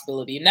a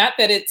possibility. Not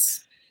that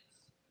it's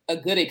a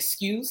good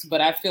excuse,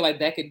 but I feel like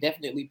that could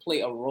definitely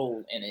play a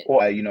role in it.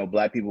 Or,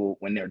 Black people,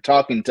 when they're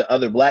talking to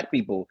other Black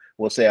people,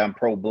 will say, I'm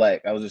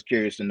pro-Black. I was just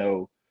curious to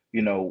know,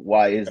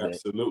 why is that?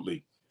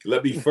 Absolutely.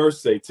 Let me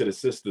first say to the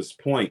sister's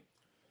point,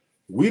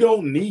 we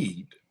don't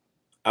need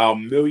our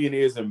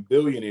millionaires and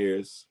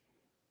billionaires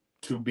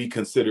to be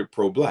considered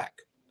pro-Black.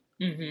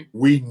 Mm-hmm.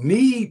 We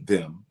need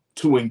them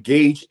to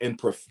engage in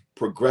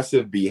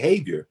progressive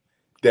behavior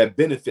that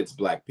benefits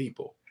Black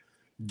people.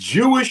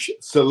 Jewish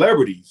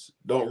celebrities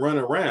don't run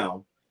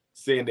around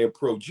saying they're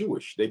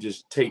pro-Jewish. They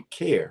just take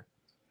care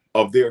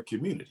of their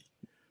community.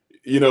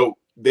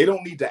 They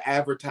don't need to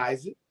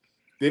advertise it.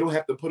 They don't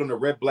have to put on a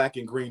red, black,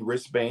 and green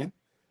wristband.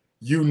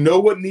 You know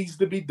what needs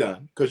to be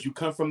done because you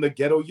come from the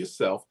ghetto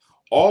yourself.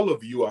 All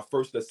of you are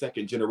first or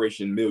second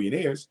generation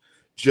millionaires.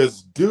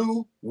 Just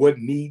do what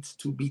needs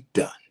to be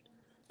done.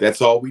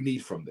 That's all we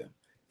need from them.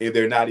 And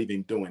they're not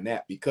even doing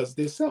that because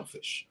they're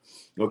selfish.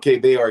 Okay,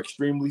 they are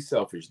extremely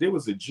selfish. There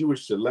was a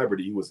Jewish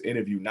celebrity who was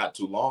interviewed not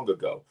too long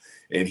ago,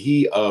 and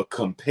he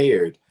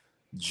compared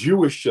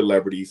Jewish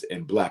celebrities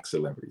and Black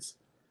celebrities.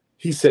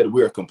 He said,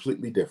 we're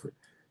completely different.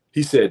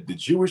 He said, the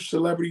Jewish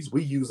celebrities,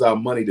 we use our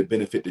money to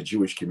benefit the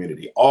Jewish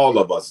community. All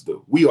of us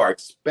do. We are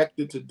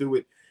expected to do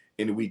it,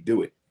 and we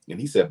do it. And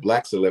he said,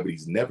 black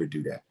celebrities never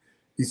do that.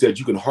 He said,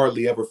 you can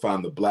hardly ever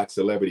find the black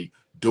celebrity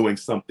doing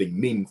something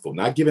meaningful,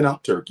 not giving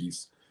out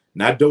turkeys,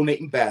 not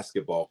donating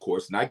basketball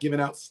courts, not giving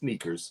out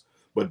sneakers,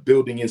 but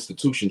building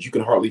institutions. You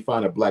can hardly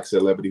find a black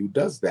celebrity who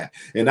does that.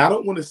 And I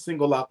don't want to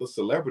single out the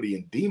celebrity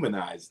and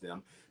demonize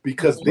them,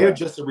 because they're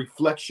just a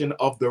reflection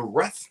of the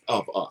rest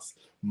of us.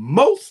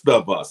 Most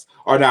of us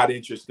are not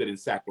interested in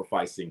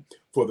sacrificing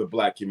for the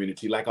black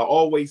community. Like I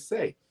always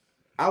say,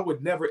 I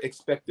would never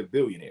expect a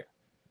billionaire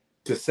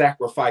to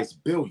sacrifice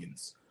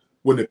billions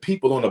when the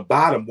people on the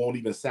bottom won't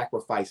even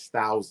sacrifice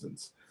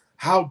thousands.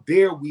 How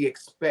dare we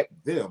expect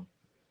them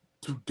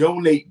to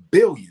donate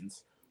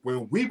billions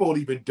when we won't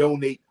even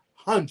donate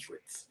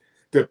hundreds?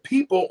 The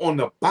people on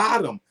the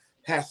bottom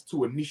has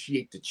to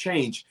initiate the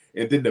change,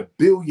 and then the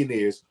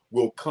billionaires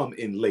will come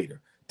in later.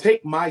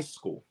 Take my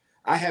school.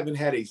 I haven't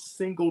had a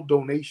single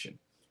donation.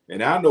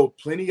 And I know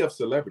plenty of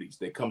celebrities.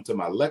 They come to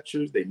my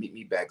lectures. They meet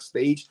me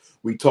backstage.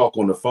 We talk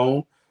on the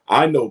phone.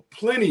 I know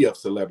plenty of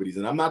celebrities,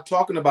 and I'm not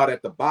talking about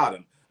at the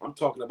bottom. I'm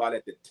talking about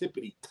at the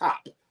tippity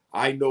top.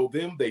 I know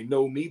them. They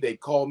know me. They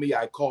call me.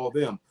 I call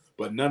them.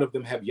 But none of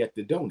them have yet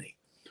to donate.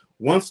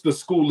 Once the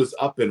school is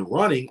up and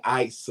running,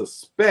 I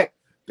suspect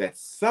that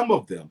some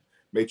of them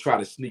may try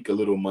to sneak a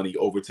little money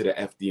over to the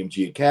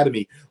FDMG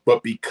Academy.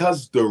 But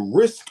because the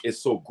risk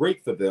is so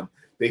great for them,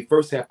 they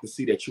first have to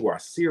see that you are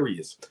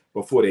serious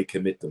before they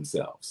commit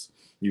themselves.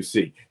 You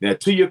see. Now,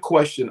 to your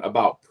question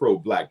about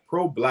pro-black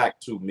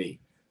to me,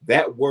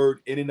 that word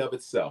in and of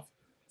itself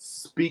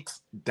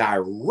speaks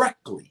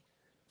directly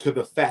to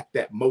the fact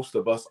that most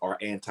of us are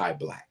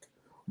anti-black.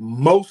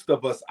 Most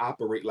of us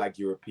operate like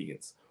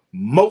Europeans.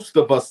 Most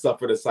of us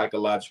suffer the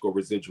psychological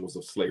residuals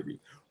of slavery.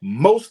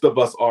 Most of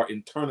us are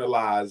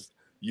internalized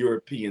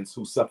Europeans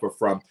who suffer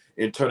from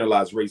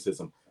internalized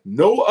racism.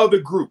 No other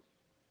group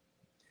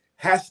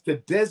has to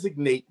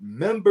designate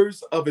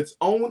members of its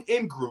own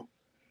in-group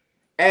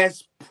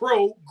as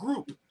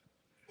pro-group.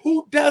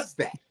 Who does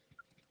that?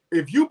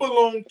 If you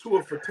belong to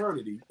a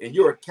fraternity and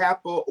you're a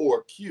Kappa or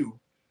a Q,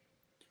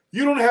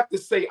 you don't have to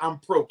say I'm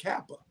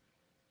pro-Kappa.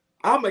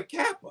 I'm a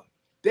Kappa.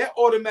 That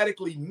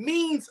automatically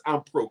means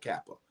I'm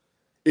pro-Kappa.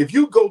 If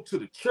you go to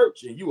the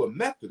church and you're a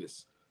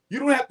Methodist, you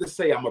don't have to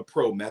say I'm a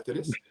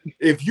pro-Methodist.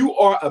 If you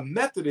are a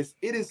Methodist,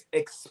 it is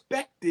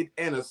expected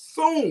and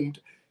assumed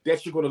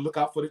that you're going to look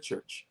out for the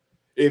church.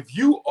 If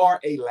you are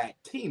a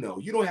Latino,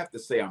 you don't have to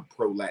say I'm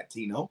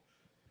pro-Latino.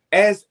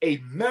 As a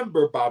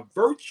member, by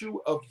virtue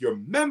of your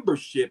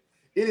membership,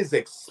 it is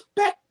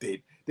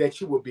expected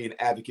that you will be an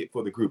advocate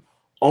for the group.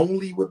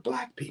 Only with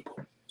black people.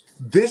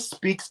 This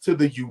speaks to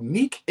the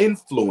unique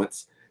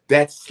influence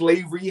that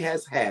slavery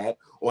has had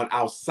on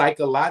our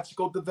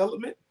psychological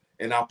development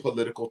and our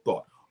political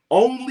thought.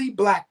 Only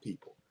black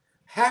people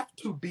have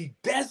to be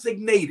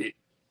designated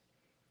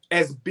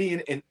as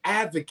being an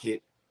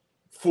advocate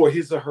for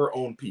his or her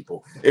own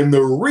people. And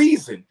the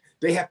reason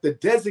they have to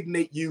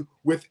designate you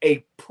with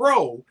a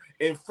pro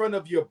in front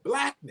of your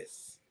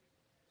blackness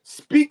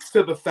speaks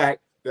to the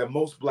fact that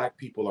most black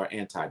people are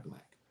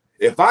anti-black.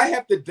 If I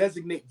have to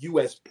designate you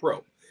as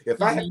pro,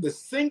 if I have to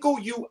single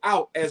you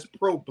out as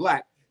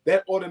pro-black,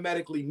 that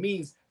automatically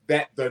means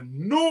that the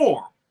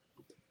norm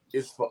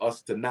is for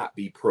us to not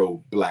be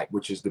pro-black,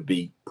 which is to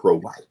be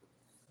pro-white.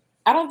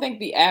 I don't think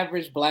the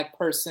average black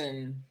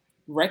person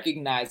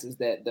recognizes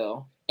that,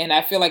 though. And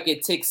I feel like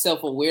it takes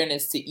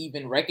self-awareness to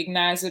even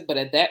recognize it. But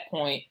at that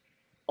point,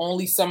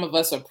 only some of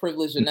us are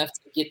privileged enough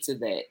to get to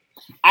that.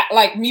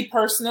 Like me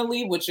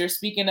personally, what you're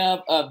speaking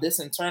of this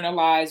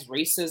internalized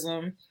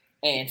racism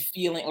and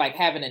feeling like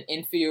having an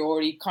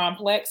inferiority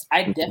complex,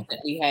 I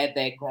definitely had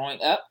that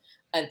growing up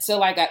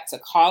until I got to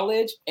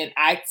college and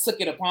I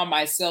took it upon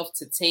myself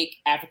to take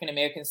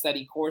African-American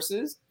study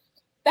courses.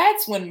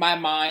 That's when my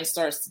mind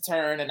starts to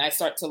turn and I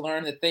start to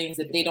learn the things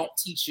that they don't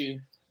teach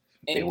you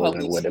in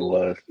public what school.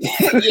 it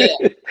was.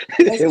 Yeah.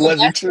 It So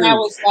wasn't that's true. when I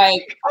was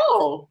like,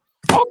 oh,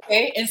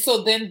 okay. And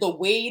so then the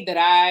way that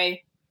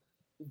I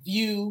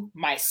view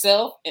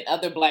myself and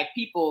other black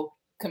people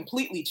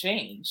completely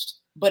changed.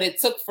 But it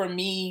took for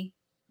me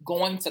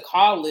going to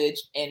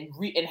college and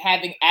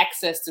having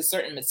access to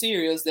certain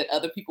materials that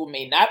other people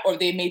may not, or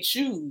they may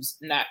choose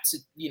not to,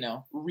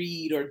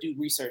 read or do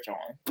research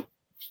on.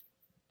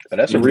 But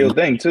that's a real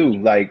thing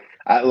too. Like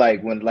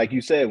like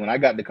you said, when I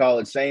got to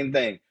college, same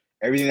thing.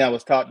 Everything that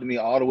was taught to me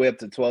all the way up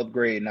to 12th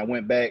grade, and I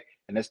went back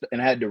and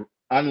I had to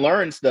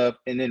unlearn stuff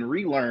and then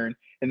relearn.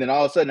 And then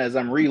all of a sudden, as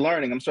I'm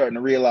relearning, I'm starting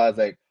to realize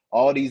like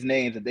all these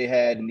names that they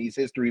had in these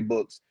history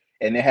books,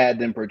 and they had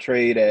them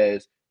portrayed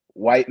as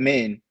white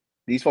men.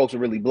 These folks are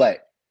really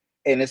black,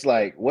 and it's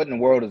like, what in the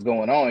world is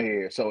going on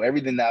here? So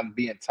everything that I'm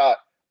being taught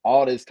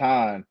all this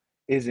time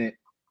isn't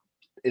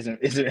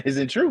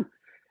true.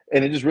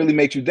 And it just really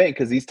makes you think,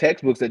 because these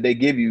textbooks that they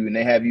give you and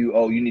they have you,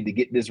 oh, you need to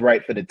get this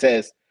right for the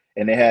test.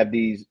 And they have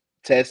these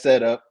tests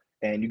set up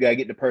and you got to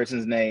get the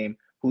person's name,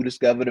 who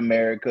discovered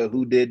America,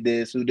 who did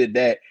this, who did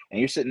that. And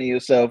you're sitting to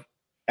yourself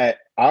at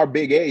our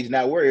big age.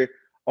 Now we're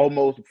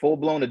almost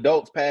full-blown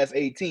adults past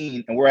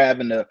 18, and we're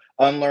having to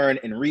unlearn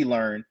and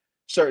relearn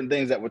certain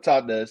things that were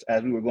taught to us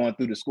as we were going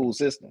through the school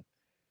system,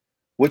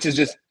 which is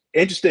just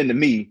interesting to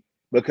me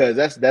because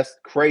that's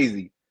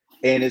crazy.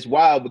 And it's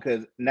wild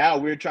because now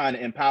we're trying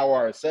to empower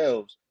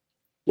ourselves.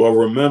 Well,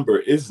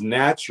 remember, it's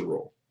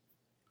natural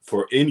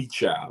for any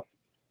child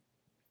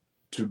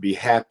to be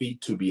happy,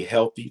 to be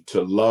healthy,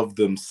 to love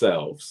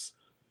themselves,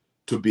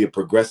 to be a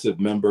progressive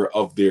member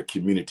of their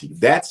community.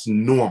 That's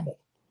normal.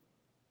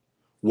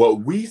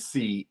 What we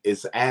see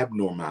is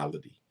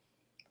abnormality.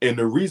 And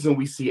the reason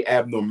we see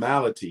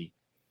abnormality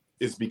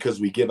is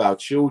because we give our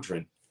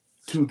children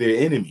to their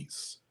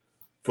enemies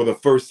for the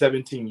first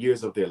 17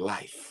 years of their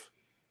life.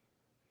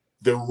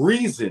 The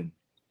reason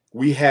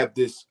we have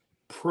this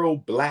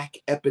pro-Black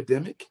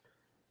epidemic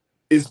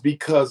is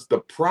because the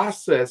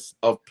process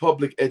of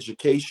public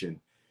education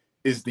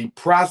is the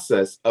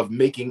process of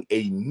making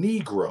a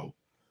Negro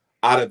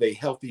out of a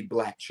healthy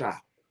Black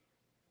child.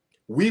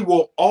 We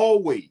will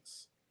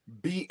always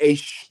be a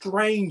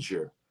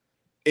stranger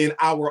in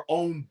our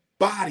own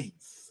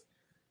bodies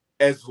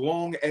as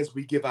long as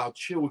we give our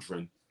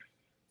children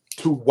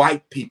to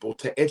white people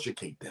to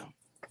educate them.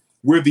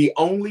 We're the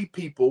only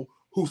people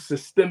who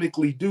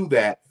systemically do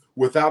that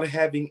without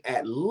having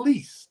at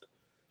least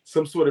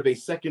some sort of a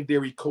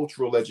secondary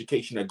cultural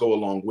education that go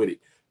along with it.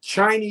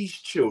 Chinese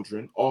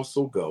children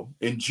also go,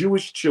 and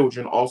Jewish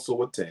children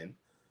also attend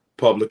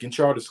public and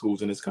charter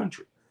schools in this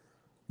country.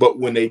 But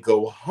when they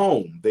go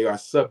home, they are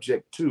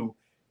subject to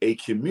a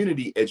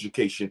community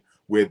education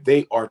where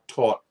they are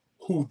taught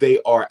who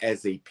they are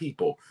as a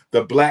people.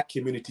 The Black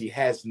community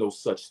has no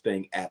such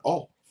thing at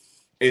all.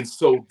 And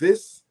so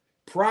this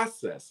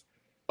process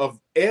of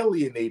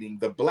alienating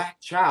the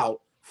Black child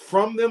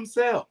from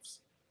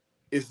themselves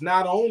is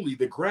not only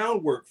the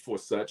groundwork for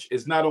such,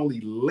 is not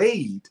only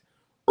laid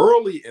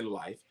early in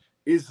life,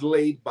 is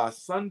laid by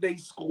Sunday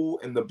school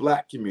in the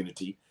Black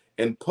community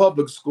and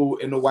public school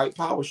in the white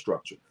power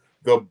structure.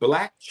 The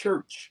Black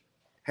church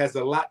has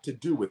a lot to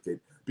do with it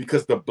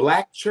because the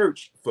Black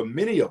church, for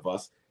many of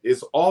us,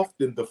 is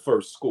often the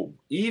first school.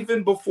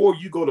 Even before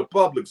you go to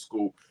public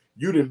school,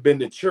 you done been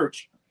to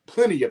church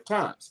plenty of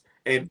times.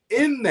 And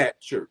in that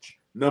church,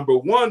 number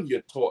one,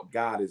 you're taught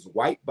God is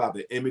white by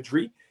the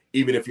imagery,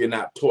 even if you're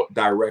not taught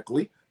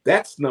directly.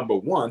 That's number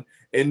one.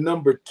 And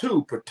number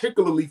two,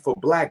 particularly for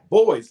Black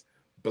boys,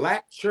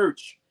 Black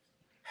church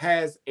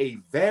has a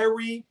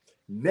very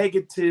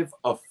negative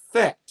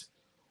effect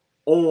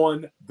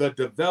on the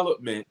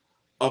development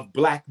of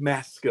Black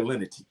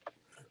masculinity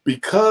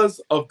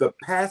because of the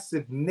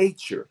passive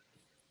nature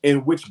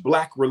in which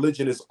Black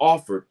religion is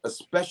offered,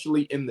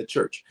 especially in the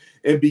church,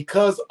 and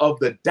because of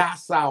the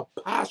docile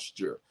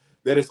posture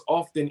that is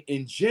often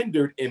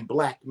engendered in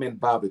Black men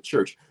by the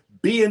church,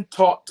 being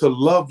taught to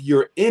love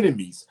your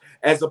enemies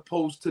as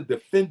opposed to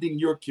defending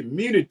your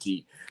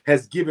community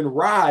has given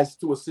rise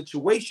to a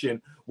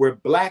situation where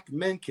Black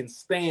men can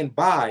stand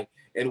by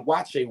and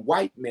watch a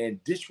white man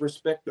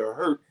disrespect or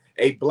hurt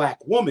a Black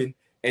woman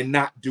and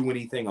not do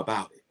anything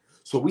about it.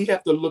 So we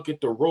have to look at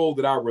the role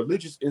that our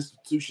religious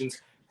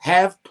institutions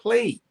have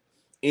played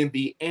in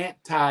the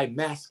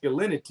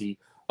anti-masculinity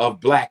of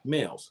Black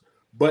males.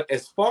 But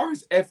as far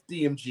as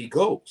FDMG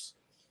goes,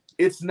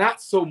 it's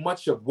not so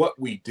much of what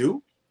we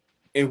do,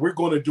 and we're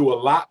going to do a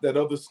lot that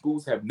other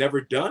schools have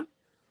never done,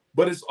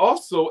 but it's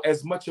also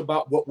as much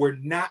about what we're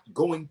not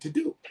going to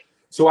do.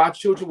 So our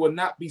children will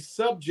not be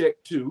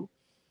subject to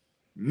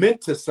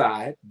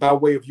menticide by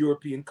way of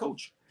European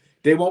culture.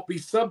 They won't be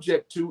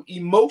subject to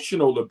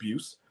emotional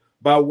abuse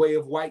by way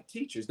of white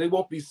teachers. They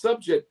won't be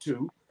subject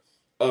to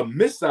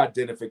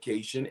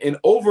misidentification and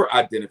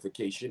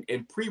over-identification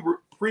and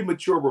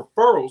premature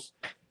referrals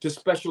to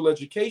special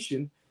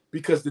education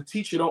because the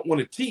teacher don't want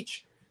to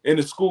teach and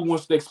the school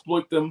wants to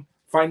exploit them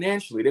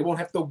financially. They won't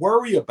have to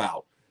worry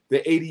about the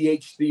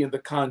ADHD and the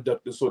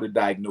conduct disorder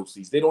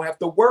diagnoses. They don't have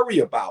to worry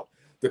about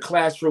the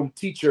classroom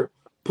teacher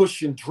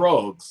pushing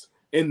drugs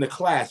in the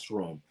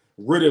classroom.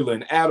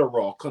 Ritalin,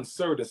 Adderall,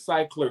 Concerta,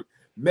 Cyclic,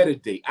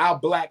 Metadate. Our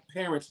Black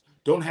parents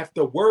don't have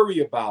to worry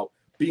about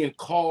being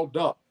called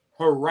up,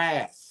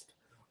 harassed,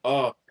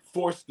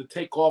 forced to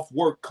take off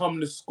work,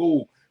 come to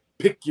school,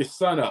 pick your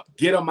son up,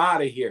 get him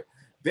out of here.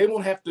 They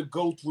won't have to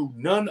go through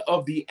none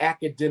of the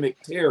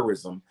academic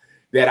terrorism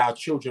that our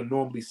children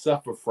normally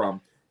suffer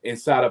from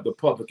inside of the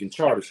public and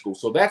charter school.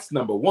 So that's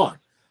number one.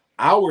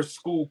 Our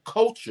school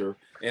culture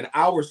and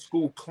our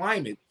school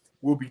climate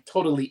will be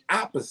totally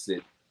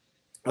opposite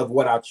of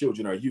what our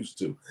children are used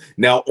to.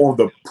 Now, on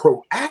the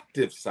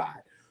proactive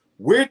side,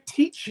 we're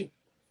teaching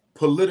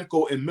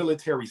political and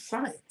military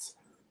science.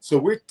 So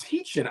we're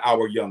teaching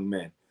our young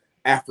men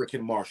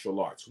African martial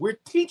arts. We're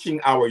teaching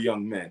our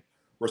young men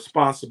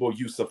responsible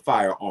use of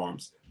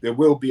firearms. There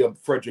will be a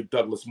Frederick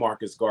Douglass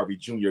Marcus Garvey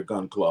Jr.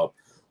 gun club.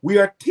 We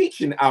are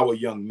teaching our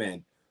young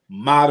men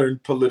modern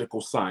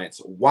political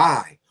science.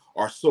 Why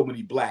are so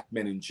many Black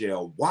men in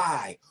jail?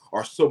 Why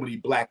are so many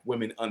Black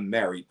women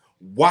unmarried?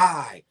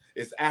 Why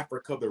is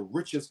Africa the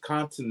richest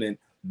continent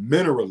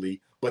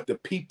minerally, but the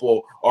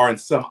people are in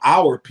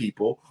our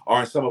people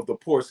are in some of the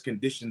poorest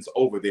conditions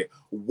over there.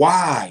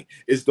 Why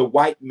is the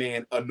white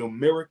man a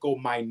numerical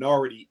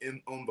minority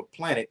on the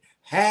planet?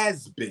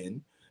 Has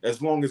been,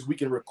 as long as we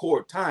can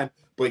record time,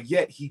 but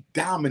yet he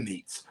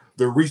dominates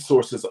the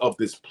resources of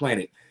this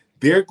planet.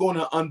 They're going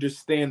to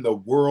understand the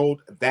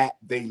world that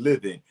they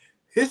live in.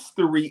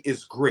 History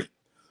is great.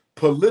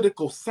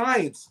 Political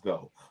science,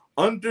 though,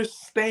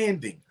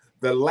 understanding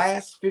the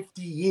last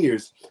 50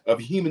 years of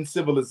human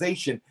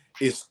civilization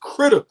is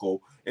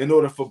critical in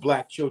order for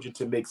Black children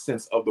to make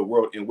sense of the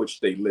world in which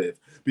they live.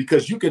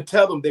 Because you can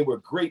tell them they were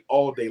great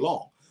all day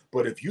long,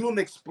 but if you don't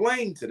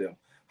explain to them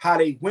how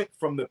they went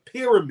from the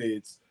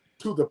pyramids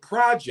to the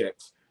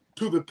projects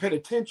to the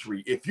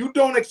penitentiary, if you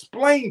don't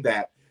explain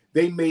that,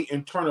 they may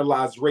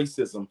internalize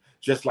racism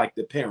just like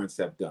the parents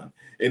have done.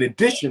 In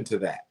addition to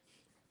that,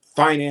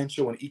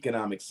 financial and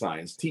economic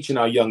science, teaching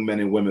our young men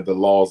and women the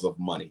laws of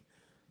money,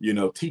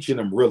 teaching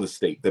them real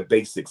estate, the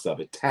basics of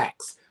it,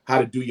 tax, how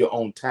to do your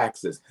own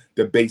taxes,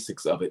 the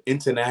basics of it,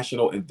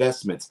 international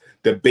investments,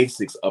 the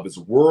basics of it,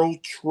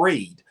 world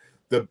trade,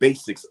 the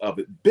basics of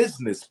it,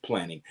 business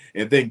planning,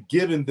 and then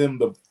giving them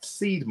the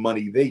seed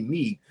money they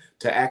need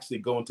to actually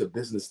go into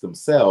business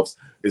themselves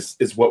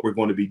is what we're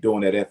going to be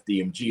doing at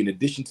FDMG. In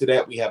addition to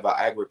that, we have our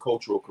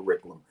agricultural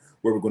curriculum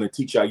where we're going to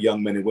teach our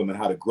young men and women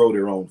how to grow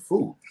their own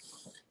food.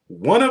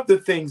 One of the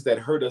things that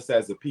hurt us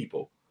as a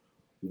people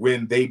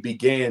when they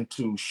began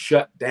to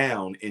shut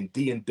down and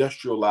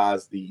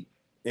deindustrialize the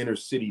inner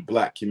city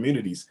Black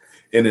communities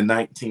in the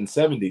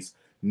 1970s,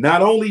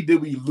 not only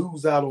did we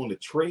lose out on the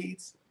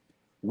trades,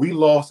 we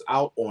lost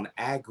out on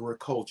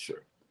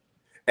agriculture.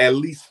 At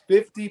least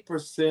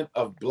 50%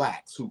 of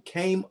Blacks who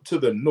came to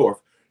the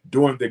North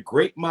during the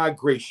Great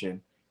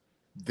Migration,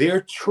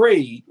 their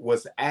trade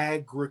was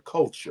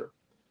agriculture.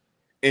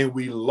 And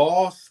we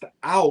lost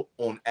out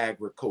on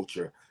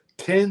agriculture.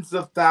 Tens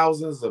of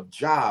thousands of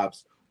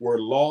jobs were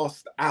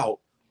lost out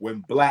when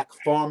Black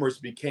farmers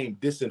became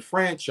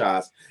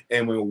disenfranchised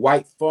and when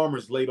white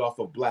farmers laid off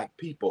of Black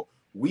people.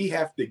 We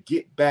have to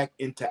get back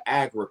into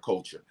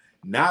agriculture,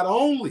 not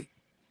only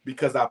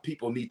because our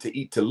people need to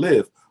eat to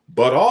live,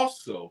 but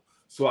also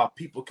so our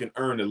people can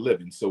earn a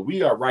living. So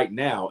we are right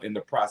now in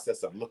the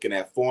process of looking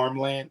at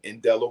farmland in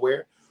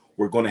Delaware.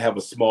 We're going to have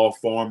a small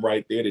farm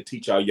right there to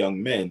teach our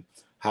young men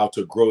how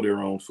to grow their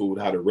own food,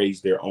 how to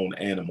raise their own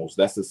animals.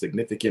 That's a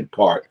significant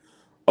part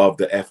of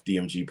the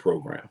FDMG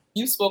program.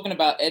 You've spoken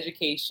about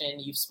education.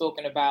 You've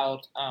spoken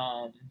about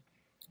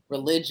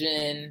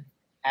religion,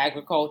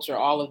 agriculture,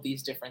 all of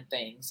these different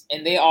things.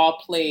 And they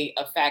all play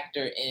a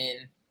factor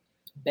in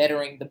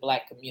bettering the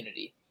Black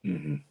community.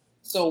 Mm-hmm.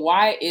 So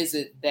why is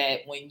it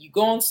that when you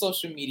go on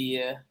social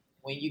media,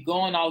 when you go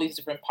on all these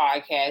different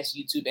podcasts,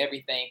 YouTube,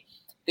 everything,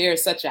 there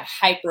is such a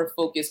hyper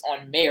focus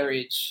on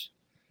marriage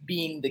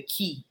being the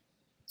key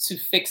to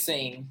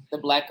fixing the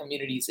Black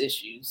community's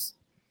issues?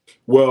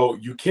 Well,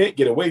 you can't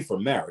get away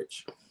from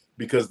marriage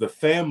because the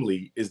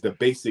family is the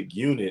basic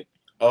unit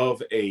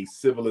of a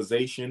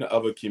civilization,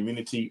 of a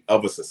community,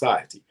 of a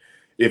society.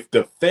 If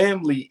the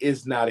family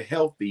is not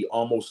healthy,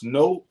 almost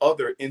no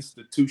other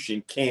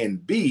institution can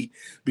be,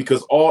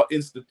 because all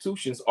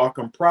institutions are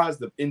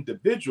comprised of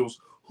individuals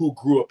who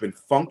grew up in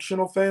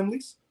functional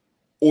families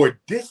or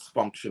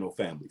dysfunctional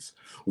families.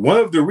 One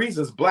of the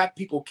reasons Black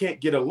people can't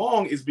get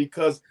along is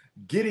because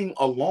getting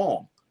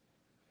along,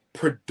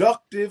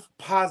 productive,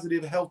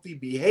 positive, healthy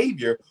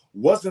behavior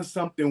wasn't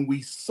something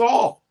we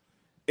saw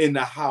in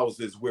the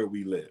houses where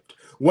we lived.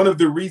 One of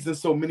the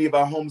reasons so many of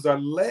our homes are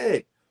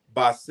led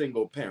by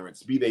single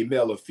parents, be they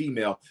male or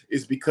female,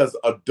 is because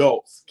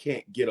adults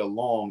can't get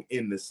along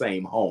in the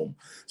same home.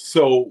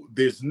 So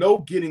there's no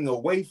getting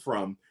away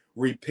from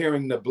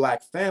repairing the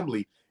Black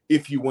family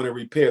if you want to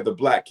repair the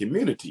Black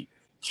community.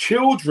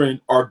 Children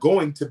are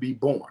going to be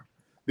born.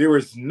 There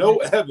is no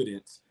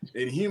evidence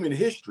in human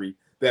history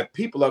that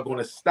people are going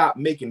to stop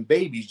making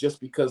babies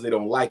just because they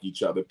don't like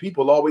each other.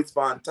 People always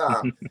find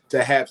time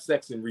to have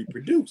sex and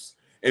reproduce.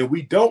 And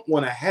we don't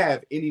want to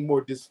have any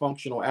more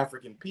dysfunctional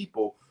African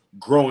people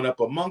growing up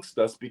amongst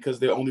us, because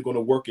they're only going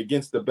to work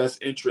against the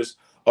best interest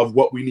of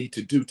what we need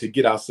to do to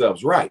get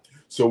ourselves right.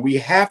 So we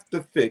have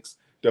to fix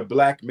the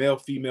Black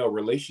male-female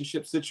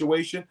relationship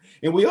situation.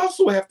 And we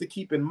also have to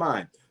keep in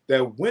mind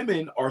that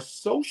women are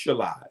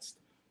socialized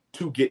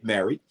to get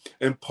married.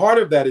 And part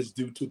of that is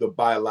due to the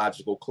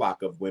biological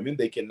clock of women.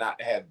 They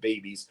cannot have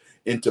babies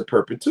into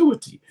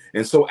perpetuity.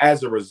 And so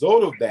as a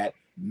result of that,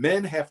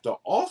 men have to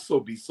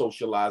also be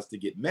socialized to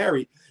get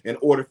married in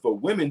order for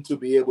women to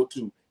be able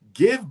to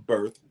give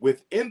birth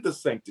within the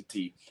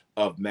sanctity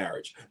of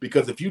marriage.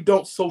 Because if you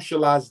don't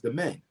socialize the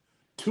men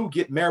to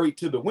get married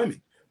to the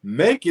women,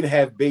 men can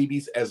have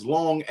babies as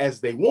long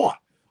as they want.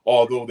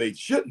 Although they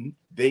shouldn't,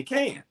 they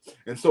can.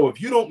 And so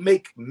if you don't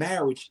make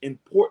marriage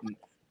important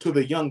to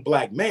the young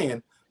Black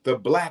man, the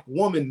Black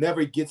woman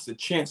never gets a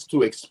chance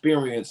to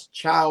experience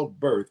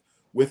childbirth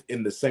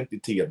within the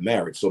sanctity of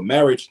marriage. So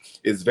marriage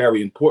is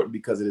very important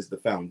because it is the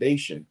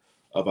foundation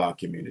of our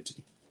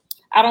community.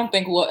 I don't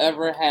think we'll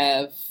ever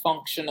have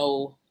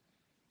functional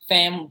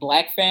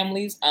Black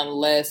families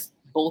unless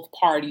both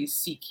parties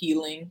seek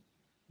healing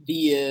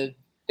via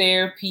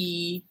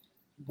therapy,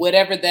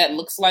 whatever that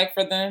looks like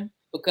for them.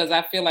 Because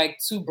I feel like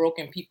two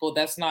broken people,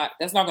 that's not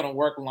going to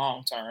work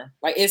long term.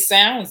 Like, it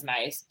sounds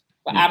nice,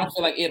 but I don't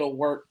feel like it'll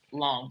work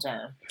long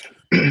term.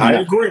 I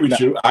agree with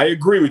you. I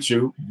agree with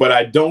you, but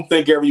I don't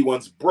think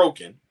everyone's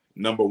broken.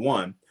 Number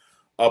one,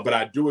 but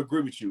I do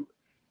agree with you.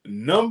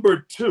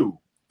 Number two,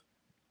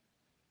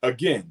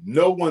 again,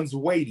 no one's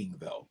waiting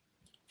though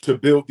to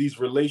build these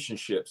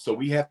relationships. So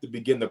we have to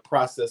begin the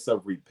process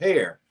of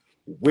repair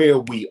where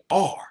we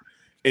are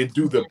and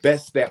do the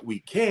best that we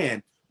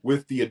can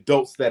with the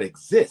adults that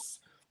exist.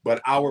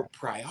 But our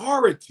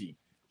priority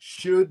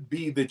should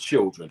be the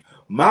children.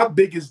 My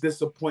biggest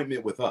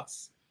disappointment with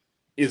us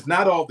is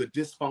not all the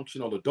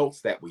dysfunctional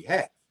adults that we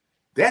have.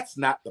 That's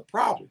not the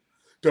problem.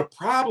 The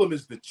problem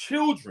is the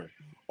children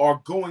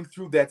are going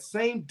through that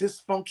same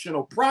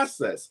dysfunctional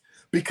process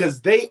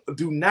because they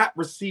do not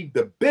receive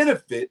the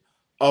benefit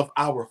of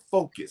our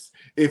focus.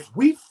 If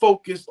we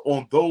focused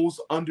on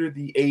those under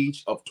the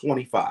age of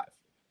 25,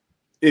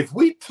 if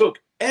we took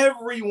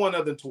everyone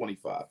under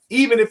 25,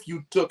 even if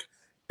you took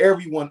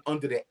everyone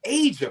under the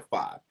age of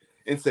 5,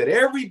 and said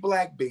every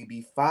black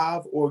baby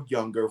 5 or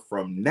younger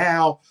from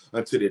now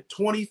until their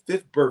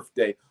 25th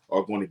birthday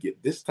are going to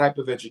get this type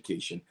of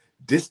education,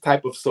 this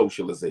type of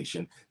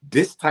socialization,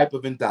 this type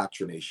of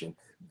indoctrination,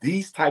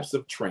 these types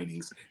of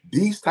trainings,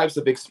 these types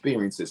of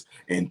experiences.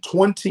 In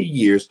 20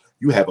 years,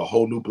 you have a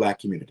whole new black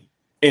community.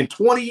 In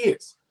 20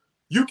 years,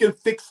 you can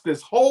fix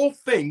this whole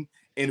thing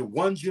in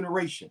one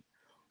generation.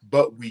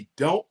 But we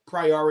don't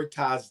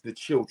prioritize the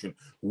children.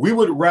 We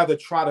would rather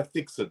try to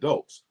fix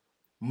adults,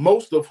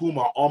 most of whom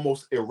are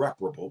almost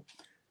irreparable.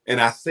 And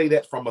I say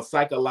that from a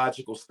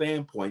psychological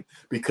standpoint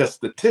because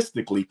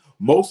statistically,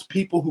 most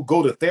people who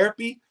go to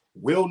therapy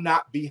will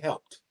not be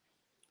helped.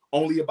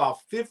 Only about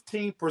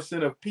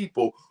 15% of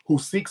people who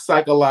seek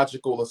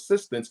psychological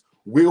assistance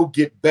will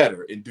get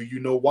better. And do you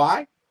know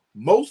why?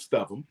 Most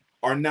of them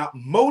are not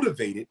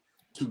motivated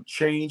to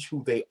change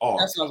who they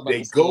are.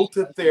 They go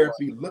to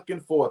therapy looking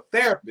for a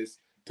therapist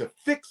to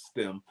fix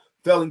them,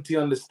 failing to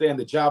understand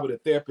the job of the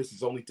therapist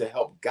is only to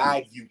help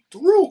guide you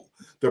through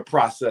the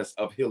process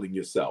of healing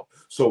yourself.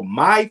 So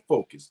my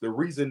focus, the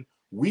reason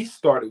we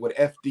started with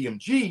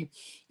FDMG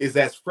is,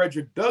 as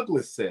Frederick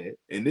Douglass said,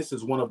 and this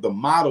is one of the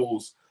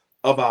models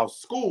of our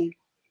school,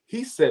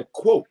 he said,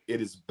 quote,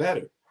 "It is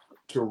better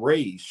to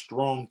raise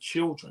strong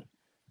children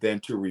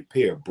than to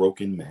repair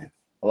broken men."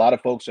 A lot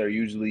of folks are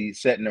usually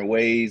set in their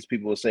ways.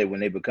 People will say when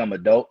they become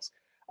adults.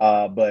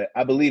 But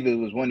I believe it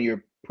was one of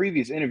your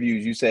previous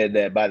interviews. You said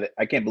that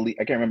I can't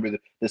remember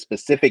the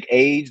specific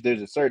age.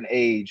 There's a certain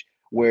age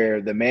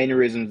where the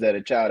mannerisms that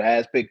a child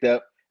has picked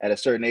up at a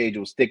certain age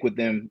will stick with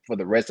them for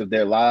the rest of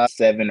their lives,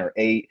 7 or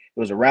 8. It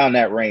was around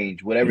that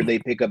range. Whatever they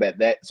pick up at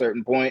that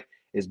certain point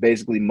is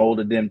basically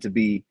molded them to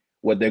be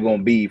what they're going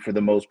to be for the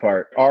most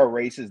part. Are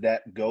races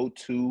that go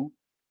to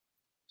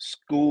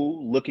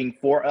school looking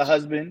for a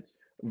husband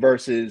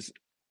versus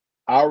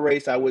our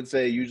race, I would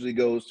say, usually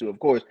goes to, of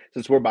course,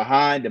 since we're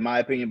behind, in my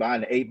opinion,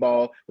 behind the 8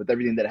 ball with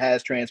everything that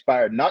has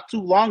transpired not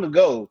too long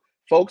ago.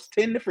 Folks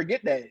tend to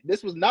forget that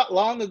this was not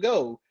long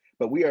ago,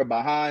 but we are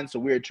behind. So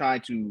we're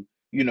trying to,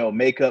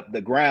 make up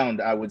the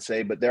ground, I would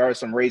say. But there are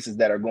some races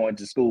that are going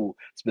to school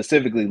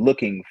specifically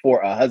looking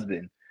for a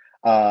husband.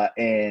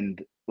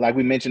 And like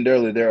we mentioned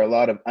earlier, there are a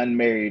lot of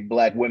unmarried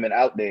black women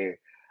out there.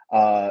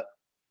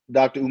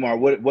 Dr. Umar,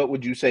 what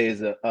would you say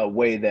is a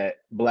way that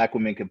black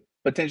women could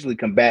potentially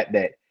combat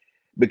that?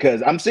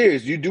 Because I'm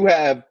serious, you do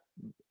have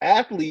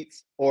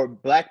athletes or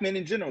black men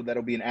in general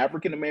that'll be in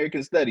African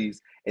American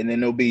studies, and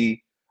then there'll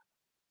be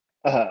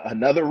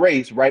another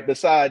race right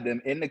beside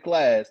them in the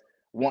class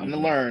wanting to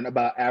learn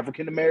about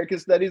African American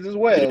studies as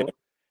well. Yeah.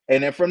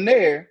 And then from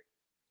there,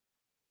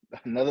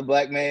 another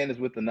black man is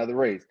with another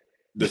race.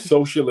 The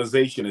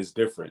socialization is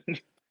different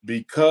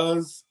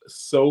because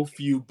so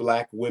few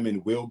black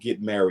women will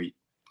get married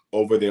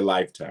over their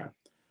lifetime.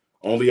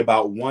 Only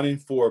about 1 in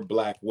 4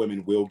 black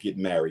women will get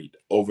married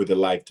over the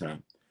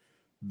lifetime.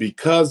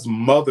 Because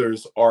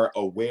mothers are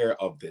aware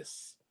of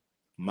this,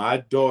 my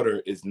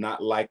daughter is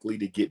not likely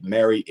to get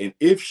married. And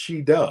if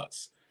she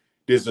does,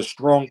 there's a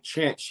strong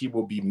chance she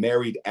will be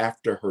married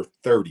after her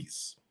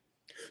 30s.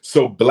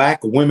 So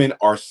black women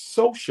are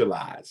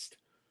socialized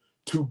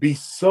to be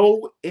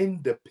so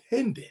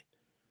independent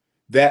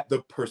that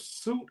the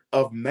pursuit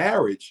of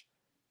marriage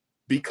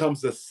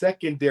becomes a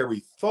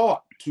secondary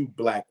thought to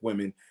black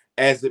women,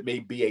 as it may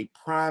be a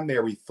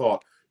primary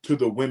thought to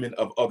the women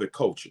of other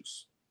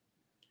cultures.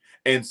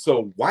 And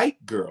so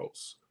white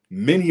girls,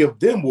 many of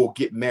them will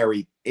get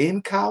married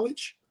in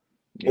college,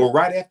 or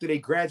right after they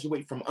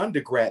graduate from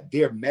undergrad,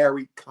 they're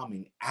married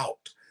coming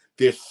out.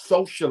 They're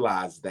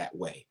socialized that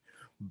way.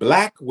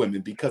 Black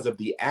women, because of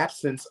the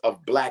absence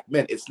of black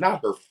men, it's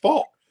not her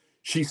fault.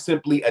 She's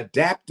simply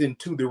adapting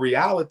to the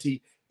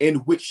reality in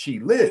which she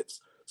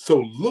lives.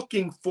 So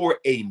looking for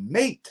a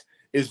mate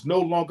is no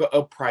longer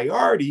a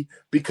priority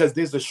because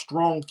there's a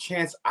strong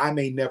chance I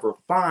may never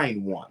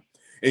find one.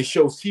 And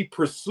so she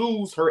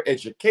pursues her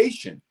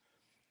education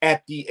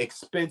at the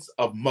expense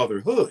of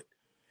motherhood.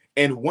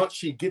 And once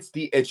she gets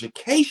the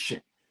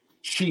education,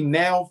 she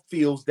now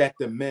feels that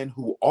the men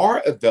who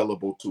are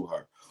available to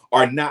her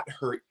are not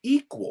her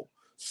equal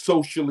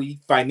socially,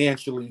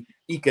 financially,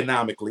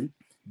 economically.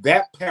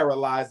 That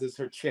paralyzes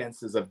her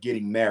chances of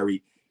getting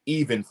married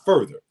even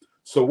further.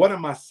 So what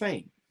am I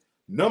saying?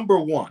 Number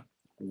one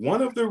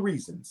of the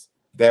reasons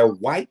that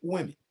white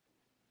women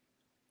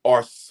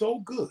are so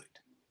good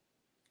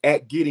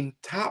at getting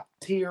top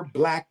tier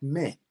black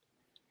men,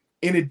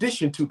 in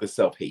addition to the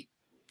self-hate,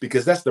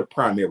 because that's the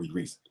primary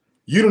reason.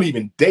 You don't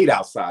even date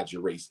outside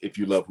your race if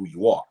you love who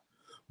you are.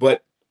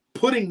 But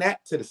putting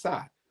that to the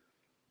side,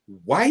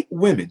 white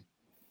women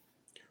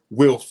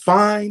will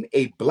find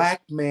a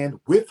black man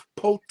with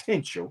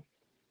potential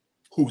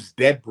who's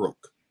dead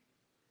broke.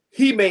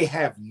 He may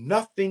have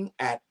nothing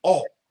at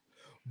all,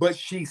 but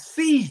she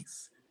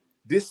sees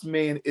this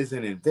man is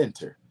an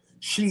inventor.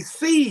 She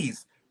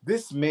sees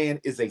this man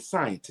is a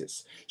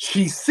scientist.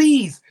 She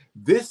sees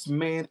this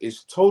man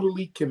is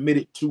totally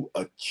committed to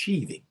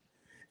achieving.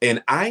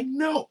 And I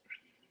know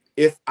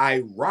if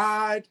I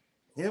ride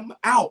him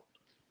out,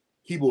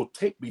 he will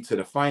take me to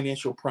the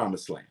financial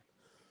promised land.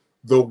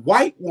 The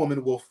white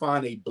woman will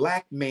find a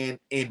black man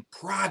in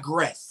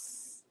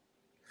progress.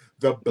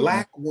 The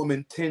black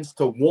woman tends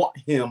to want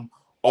him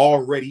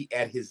already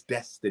at his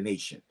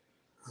destination.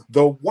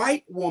 The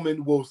white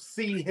woman will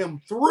see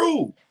him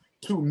through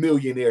to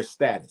millionaire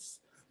status.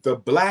 The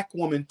black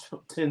woman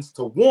tends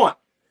to want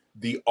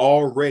the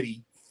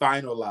already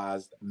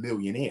finalized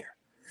millionaire.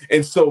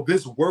 And so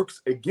this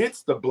works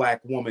against the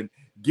black woman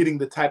getting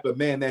the type of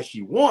man that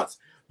she wants,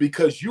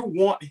 because you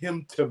want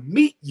him to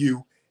meet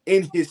you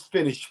in his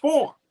finished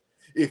form.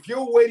 If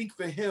you're waiting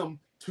for him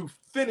to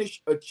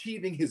finish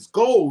achieving his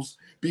goals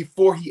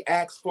before he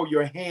asks for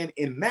your hand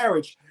in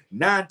marriage,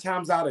 9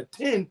 times out of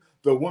 10,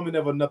 the woman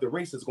of another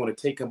race is going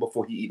to take him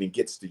before he even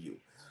gets to you.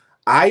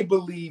 I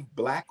believe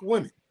black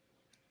women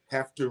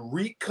have to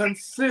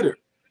reconsider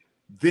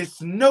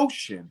this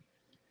notion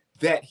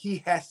that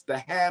he has to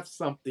have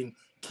something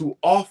to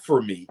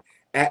offer me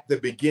at the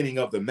beginning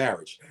of the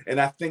marriage. And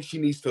I think she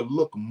needs to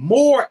look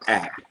more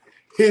at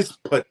his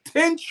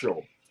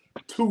potential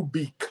to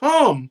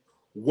become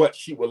what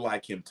she would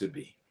like him to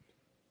be.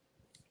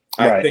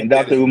 Right. I think and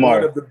that Dr. is Umar,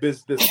 one of the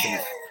business.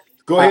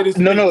 Go ahead and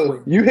speak.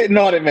 No, you hitting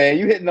on it, man.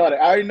 You hitting on it.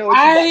 I already know what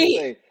you're about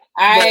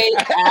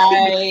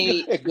to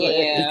say.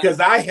 Yeah. Because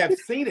I have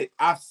seen it.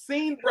 I've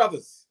seen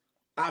brothers.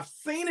 I've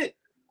seen it.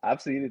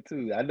 I've seen it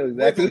too. I know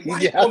exactly. Where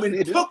the white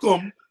woman took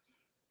them,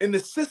 and the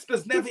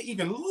sisters never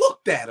even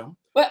looked at them.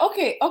 But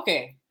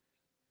okay.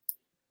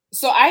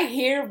 So I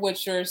hear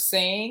what you're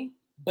saying,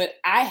 but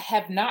I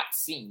have not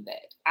seen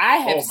that. I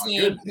have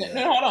seen. No,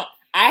 hold on.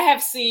 I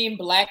have seen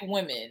black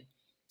women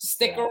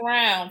stick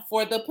around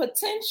for the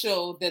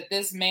potential that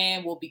this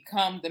man will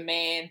become the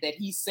man that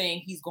he's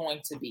saying he's going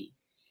to be.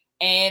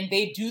 And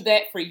they do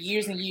that for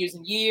years and years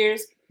and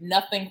years.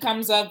 Nothing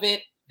comes of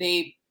it.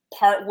 They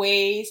part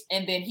ways,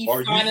 and then he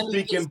Are finally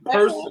you speaking gets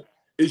person?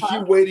 Is she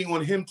waiting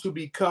on him to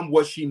become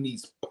what she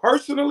needs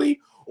personally,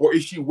 or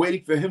is she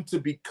waiting for him to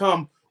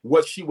become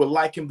what she would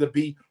like him to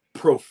be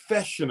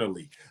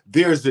professionally?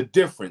 There's a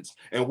difference.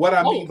 And what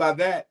I mean by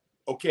that,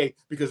 okay,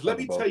 because let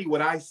me tell you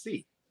what I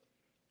see.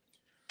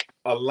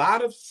 A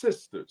lot of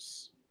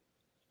sisters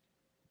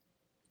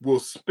will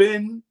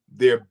spend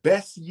their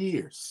best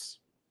years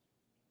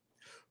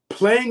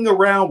playing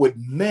around with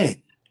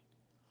men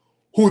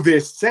who they're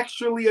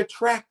sexually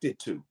attracted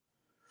to,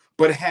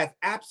 but have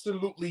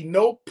absolutely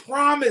no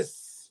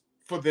promise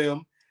for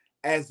them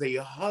as a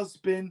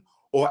husband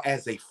or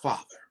as a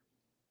father.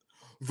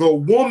 The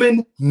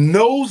woman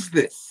knows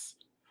this,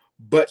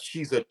 but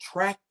she's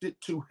attracted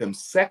to him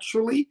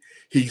sexually.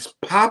 He's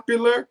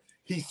popular.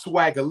 He's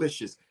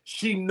swagalicious.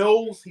 She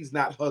knows he's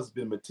not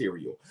husband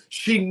material.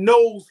 She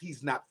knows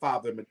he's not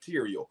father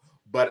material.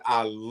 But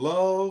I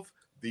love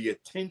the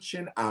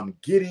attention I'm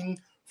getting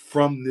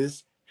from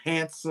this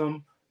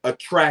handsome,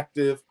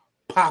 attractive,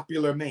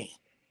 popular man.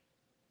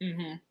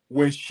 Mm-hmm.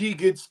 When she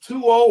gets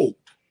too old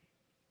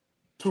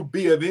to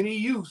be of any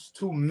use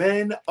to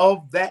men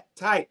of that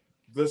type,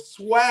 the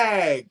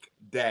swag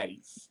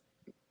daddies,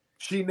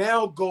 she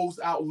now goes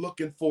out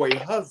looking for a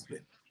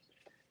husband.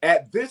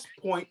 At this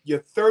point, you're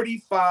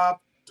 35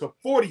 to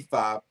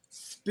 45,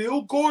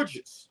 still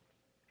gorgeous,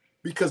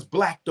 because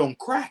black don't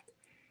crack.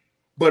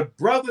 But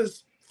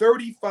brothers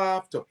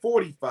 35 to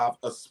 45,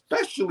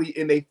 especially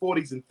in their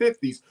 40s and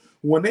 50s,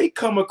 when they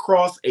come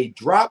across a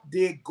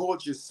drop-dead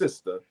gorgeous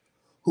sister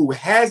who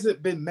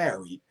hasn't been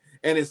married,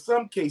 and in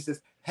some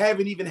cases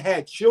haven't even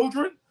had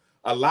children,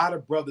 a lot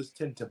of brothers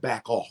tend to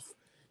back off.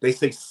 They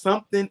say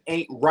something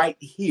ain't right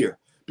here,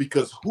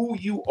 because who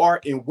you are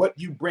and what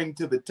you bring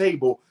to the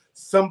table,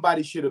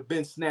 somebody should have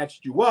been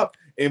snatched you up.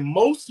 And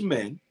most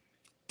men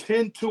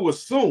tend to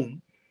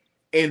assume,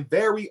 and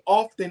very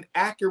often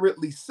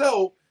accurately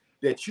so,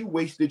 that you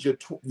wasted your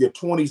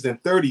 20s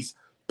and 30s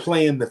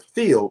playing the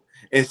field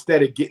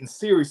instead of getting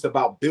serious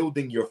about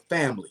building your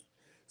family.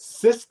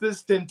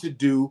 Sisters tend to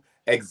do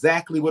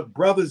exactly what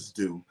brothers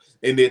do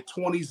in their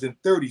 20s and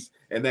 30s,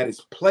 and that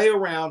is play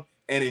around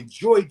and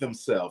enjoy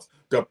themselves.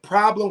 The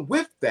problem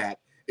with that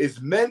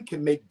is men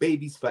can make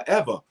babies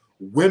forever,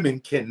 women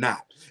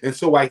cannot. And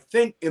so I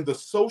think in the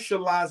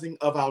socializing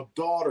of our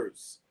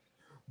daughters,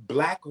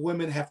 Black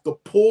women have to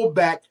pull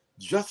back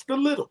just a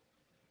little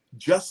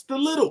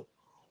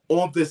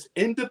on this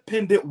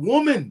independent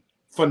woman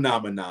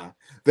phenomenon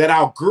that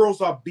our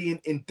girls are being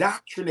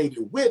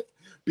indoctrinated with,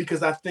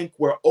 because I think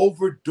we're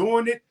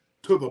overdoing it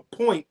to the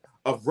point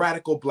of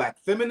radical Black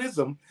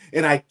feminism,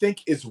 and I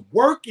think it's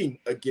working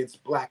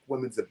against Black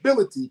women's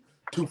ability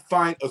to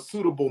find a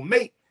suitable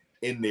mate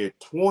in their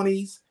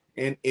 20s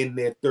and in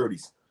their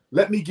 30s.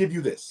 Let me give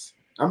you this.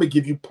 I'm going to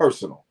give you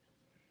personal.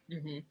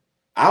 Mm-hmm.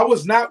 I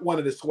was not one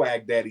of the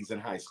swag daddies in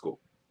high school.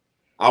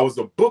 I was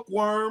a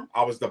bookworm.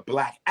 I was the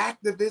Black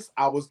activist.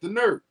 I was the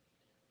nerd.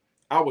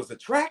 I was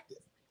attractive,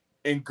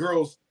 and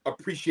girls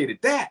appreciated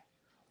that.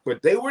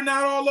 But they were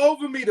not all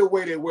over me the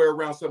way they were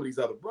around some of these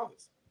other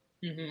brothers.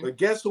 Mm-hmm. But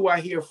guess who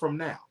I hear from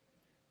now?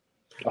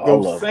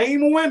 Those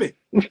same women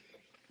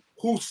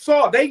who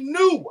they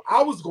knew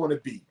I was going to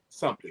be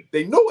something.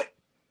 They knew it.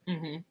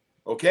 Mm-hmm.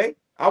 Okay?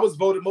 I was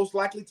voted most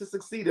likely to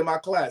succeed in my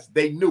class.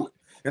 They knew it.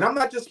 And I'm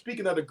not just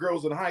speaking of the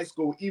girls in high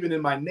school, even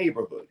in my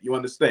neighborhood. You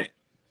understand?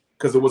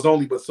 Because there was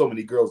only but so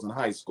many girls in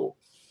high school.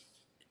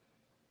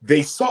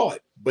 They saw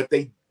it, but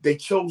they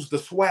chose the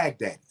swag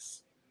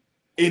daddies.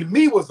 In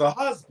me was a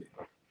husband.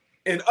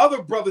 In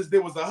other brothers,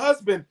 there was a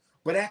husband,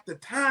 but at the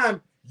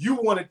time, you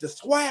wanted the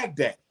swag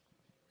daddy.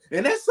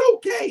 And that's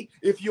okay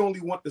if you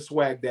only want the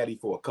swag daddy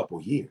for a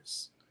couple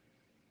years.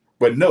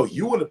 But no,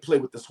 you want to play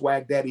with the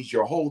swag daddies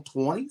your whole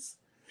 20s,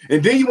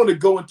 and then you want to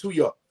go into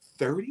your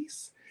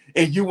 30s,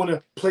 and you want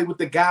to play with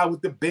the guy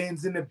with the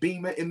Benz and the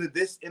Beamer and the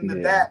this and the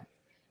that.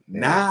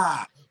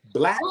 Nah,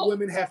 Black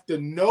women have to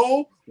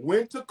know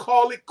when to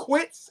call it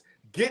quits.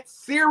 Get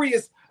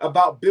serious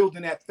about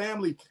building that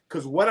family,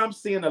 because what I'm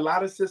seeing a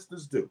lot of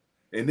sisters do,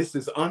 and this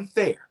is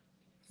unfair.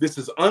 This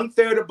is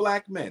unfair to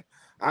Black men.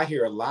 I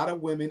hear a lot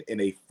of women in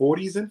their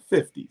 40s and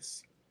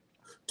 50s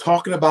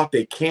talking about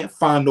they can't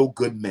find no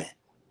good men,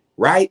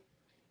 right?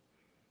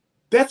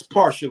 That's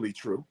partially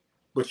true.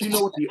 But you know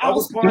what the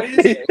other part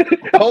is?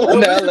 Hold on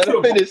now, let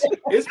him finish.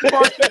 It's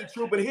partially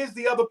true, but here's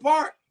the other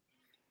part.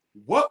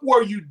 What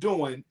were you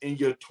doing in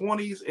your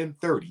 20s and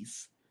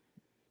 30s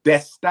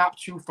that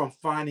stopped you from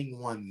finding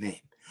one then?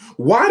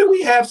 Why do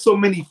we have so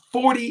many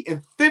 40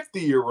 and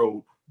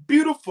 50-year-old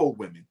beautiful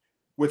women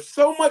with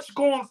so much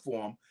going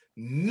for them,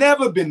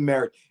 never been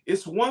married?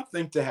 It's one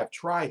thing to have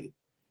tried it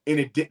and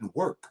it didn't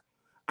work.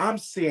 I'm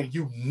saying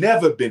you've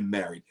never been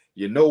married.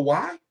 You know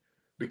why?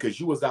 Because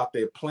you was out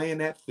there playing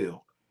that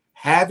field,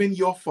 having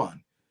your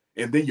fun,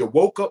 and then you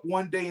woke up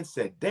one day and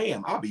said,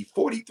 damn, I'll be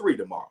 43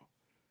 tomorrow.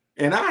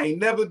 And I ain't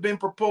never been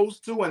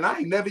proposed to, and I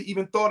ain't never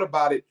even thought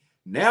about it.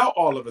 Now,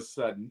 all of a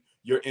sudden,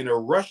 you're in a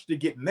rush to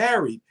get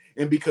married.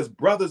 And because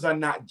brothers are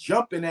not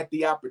jumping at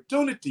the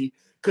opportunity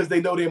because they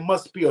know there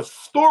must be a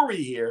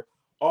story here,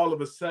 all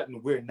of a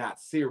sudden, we're not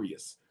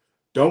serious.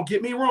 Don't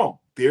get me wrong.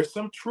 There's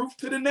some truth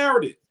to the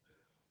narrative.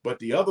 But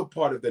the other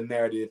part of the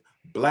narrative,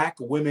 Black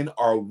women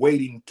are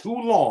waiting too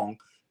long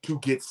to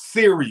get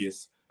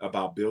serious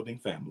about building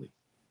family.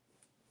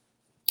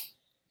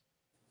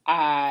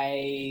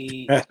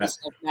 I know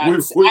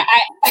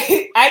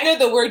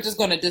that we're just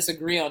going to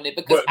disagree on it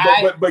because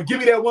but give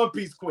me that one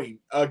piece, Queen.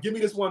 Give me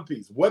this one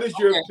piece. What is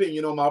your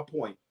opinion on my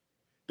point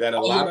that a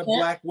lot of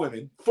Black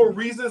women, for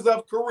reasons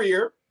of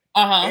career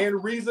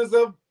and reasons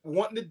of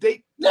wanting to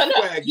date,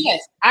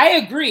 yes, I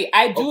agree.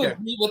 I do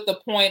agree with the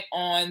point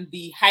on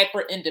the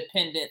hyper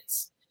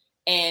independence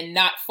and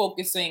not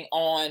focusing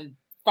on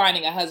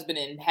finding a husband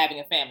and having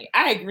a family.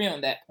 I agree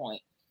on that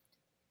point.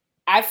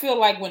 I feel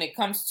like when it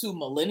comes to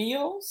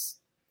millennials,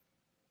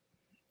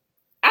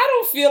 I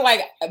don't feel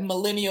like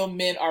millennial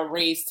men are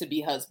raised to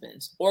be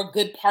husbands or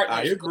good partners.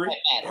 I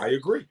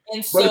agree.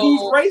 And but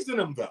who's raising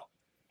them though?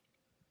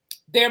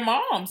 Their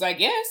moms, I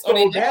guess. So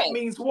that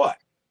means what?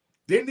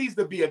 There needs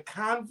to be a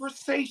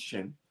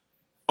conversation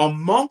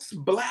amongst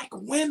Black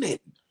women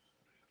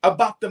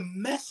about the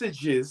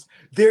messages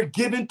they're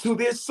giving to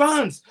their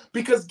sons.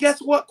 Because guess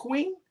what,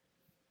 Queen?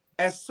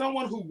 As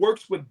someone who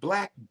works with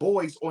Black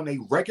boys on a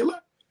regular,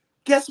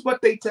 guess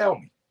what they tell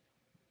me?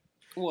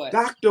 What?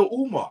 Dr.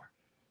 Umar,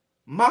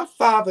 my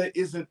father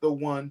isn't the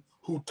one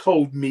who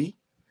told me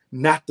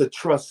not to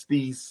trust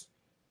these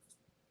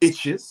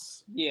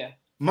itches. Yeah.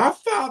 My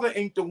father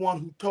ain't the one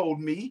who told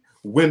me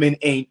women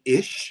ain't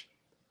ish.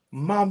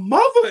 My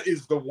mother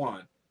is the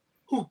one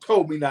who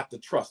told me not to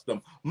trust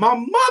them. My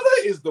mother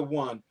is the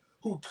one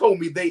who told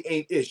me they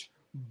ain't ish.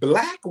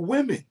 Black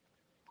women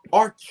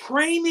are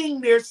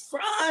training their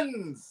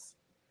sons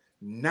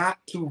not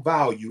to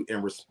value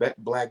and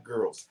respect Black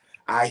girls.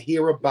 I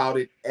hear about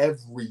it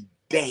every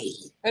day.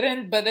 But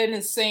in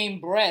the same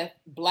breath,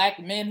 Black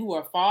men who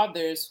are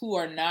fathers who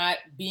are not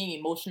being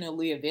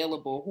emotionally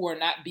available, who are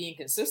not being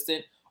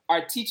consistent,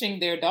 are teaching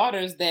their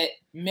daughters that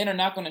men are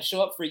not going to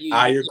show up for you.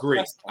 I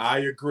agree. I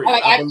agree.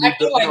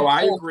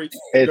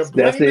 That's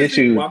the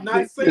issue. I'm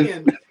not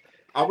saying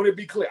I want to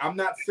be clear. I'm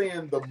not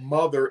saying the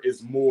mother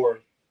is more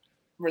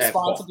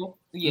responsible.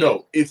 Yeah.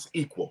 No, it's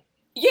equal.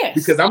 Yes.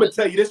 Because I'm gonna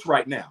tell you this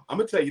right now.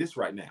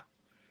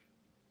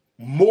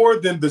 More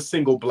than the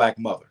single black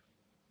mother,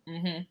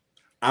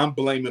 I'm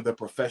blaming the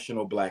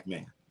professional black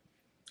man.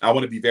 I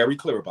want to be very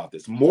clear about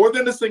this. More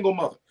than the single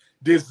mother.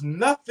 There's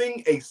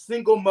nothing a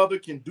single mother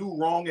can do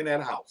wrong in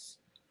that house,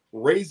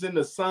 raising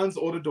the sons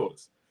or the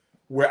daughters,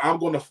 where I'm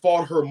going to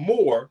fault her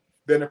more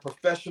than a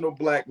professional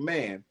black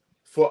man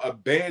for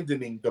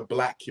abandoning the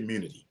black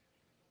community.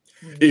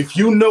 If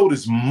you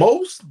notice,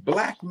 most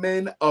black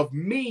men of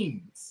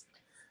means,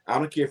 I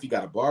don't care if you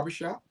got a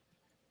barbershop,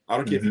 I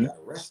don't care if you got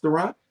a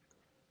restaurant,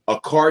 a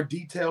car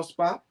detail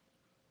spot,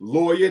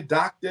 lawyer,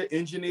 doctor,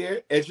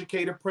 engineer,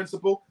 educator,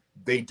 principal,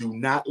 they do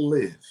not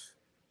live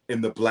in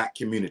the black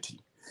community.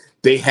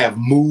 They have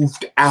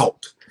moved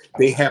out.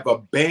 They have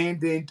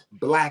abandoned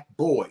black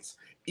boys.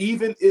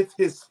 Even if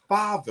his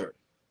father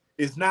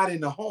is not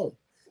in the home,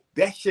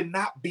 that should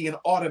not be an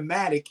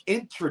automatic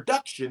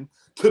introduction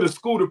to the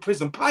school to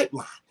prison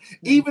pipeline.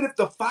 Even if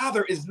the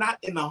father is not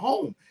in the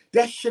home,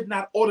 that should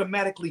not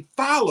automatically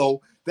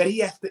follow that he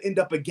has to end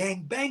up a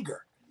gangbanger.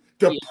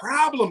 The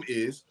problem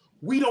is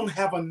we don't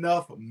have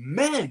enough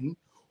men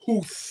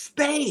who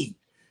stay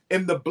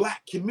in the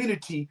black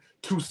community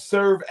to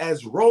serve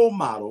as role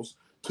models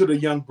to the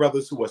young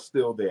brothers who are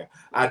still there.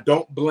 I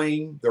don't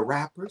blame the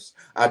rappers.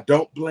 I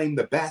don't blame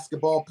the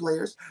basketball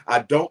players. I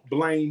don't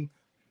blame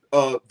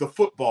the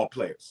football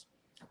players.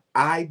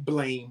 I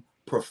blame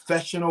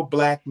professional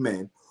black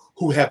men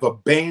who have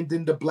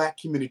abandoned the black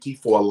community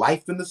for a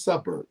life in the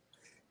suburb,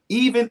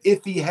 even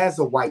if he has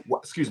a black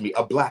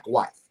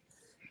wife.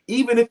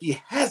 Even if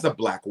he has a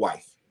black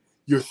wife,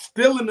 you're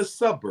still in the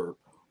suburb,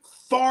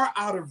 far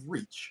out of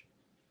reach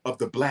of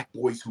the black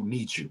boys who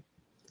need you.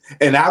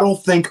 And I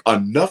don't think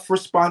enough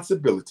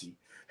responsibility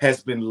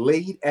has been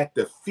laid at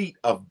the feet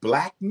of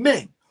black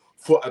men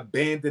for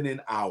abandoning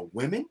our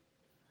women,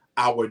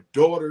 our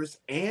daughters,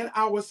 and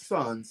our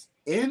sons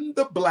in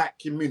the black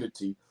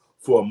community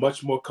for a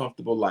much more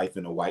comfortable life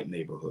in a white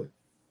neighborhood.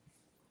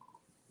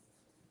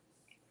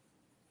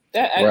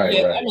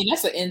 I mean,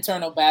 that's an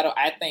internal battle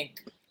I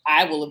think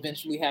I will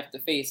eventually have to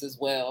face as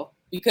well.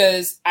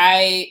 Because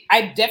I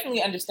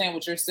definitely understand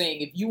what you're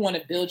saying. If you want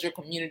to build your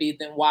community,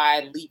 then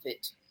why leave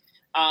it?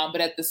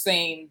 But at the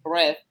same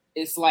breath,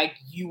 it's like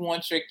you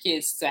want your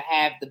kids to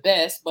have the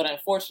best, but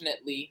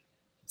unfortunately,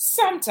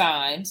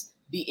 sometimes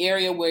the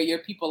area where your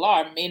people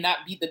are may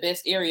not be the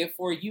best area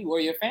for you or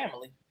your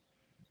family.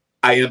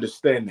 I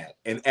understand that.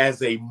 And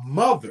as a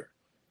mother,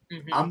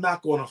 I'm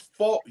not going to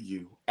fault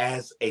you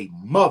as a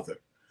mother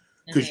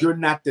because you're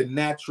not the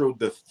natural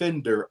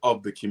defender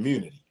of the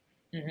community.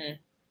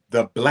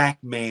 The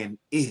black man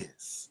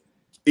is.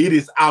 It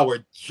is our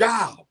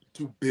job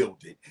to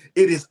build it.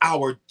 It is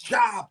our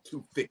job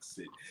to fix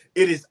it.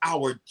 It is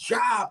our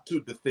job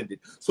to defend it.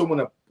 So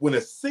when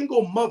a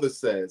single mother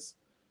says,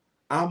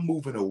 I'm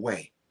moving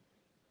away,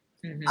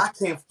 I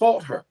can't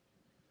fault her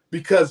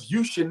because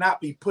you should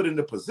not be put in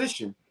a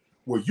position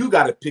where you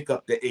got to pick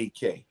up the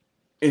AK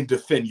and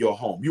defend your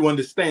home. You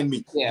understand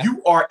me? Yeah.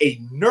 You are a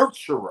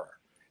nurturer,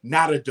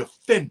 not a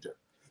defender.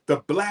 The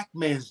black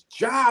man's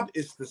job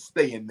is to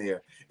stay in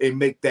there and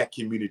make that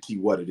community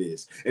what it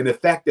is. And the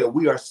fact that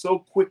we are so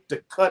quick to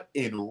cut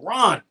and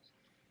run,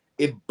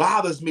 it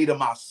bothers me to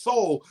my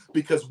soul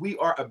because we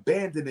are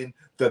abandoning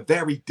the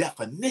very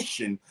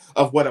definition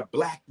of what a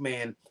black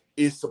man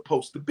is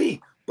supposed to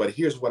be. But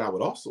here's what I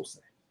would also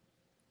say.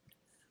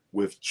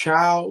 With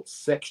child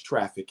sex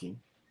trafficking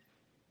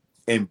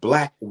and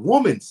black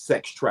woman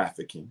sex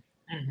trafficking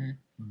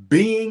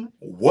being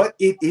what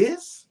it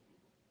is,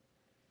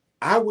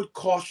 I would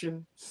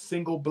caution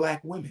single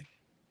black women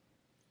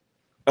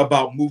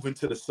about moving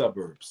to the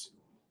suburbs.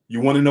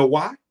 You want to know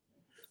why?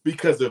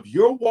 Because if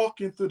you're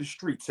walking through the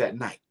streets at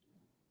night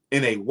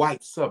in a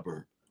white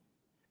suburb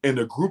and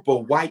a group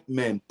of white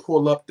men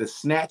pull up to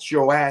snatch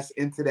your ass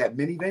into that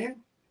minivan,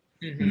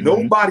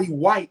 nobody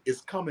white is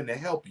coming to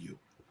help you.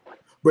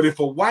 But if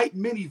a white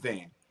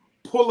minivan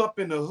pull up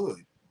in the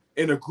hood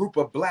and a group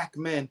of black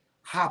men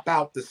hop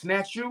out to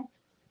snatch you,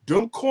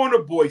 them corner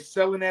boys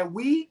selling that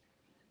weed,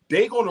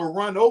 they're going to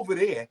run over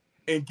there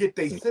and get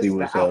their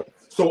sister out.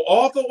 So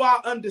although I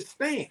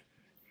understand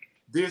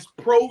there's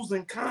pros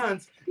and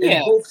cons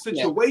in both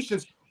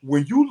situations,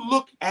 when you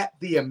look at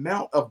the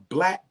amount of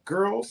black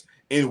girls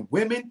and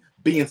women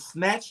being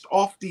snatched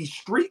off these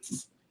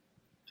streets,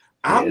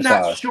 I'm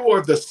not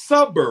sure the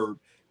suburb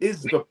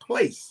is the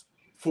place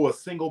for a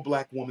single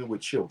black woman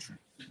with children.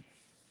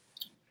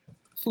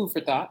 Food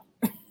for thought.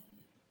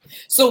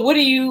 So what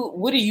do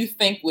you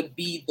think would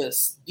be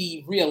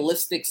the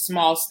realistic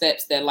small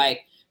steps that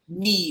like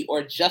me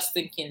or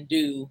Justin can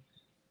do?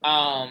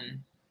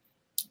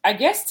 I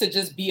guess to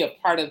just be a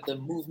part of the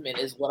movement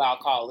is what I'll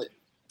call it.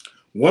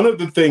 One of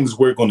the things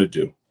we're going to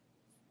do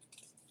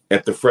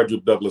at the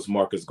Frederick Douglass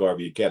Marcus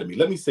Garvey Academy,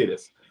 let me say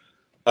this,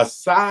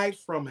 aside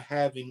from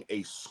having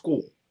a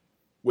school,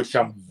 which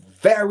I'm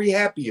very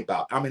happy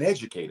about, I'm an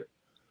educator,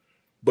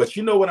 but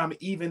you know what I'm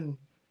even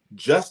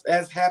just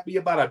as happy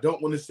about, I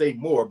don't want to say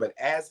more, but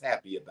as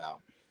happy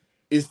about,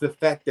 is the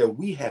fact that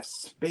we have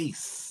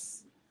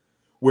space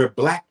where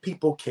Black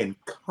people can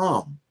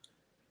come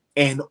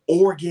and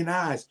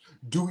organize.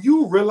 Do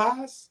you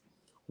realize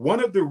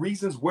one of the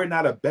reasons we're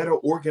not a better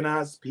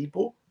organized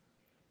people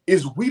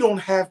is we don't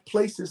have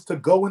places to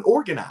go and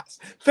organize?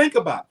 Think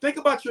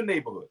about your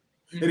neighborhood.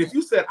 Mm-hmm. And if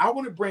you said, I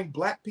want to bring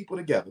Black people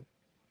together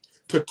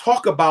to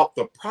talk about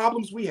the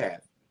problems we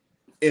have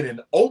in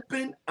an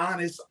open,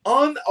 honest,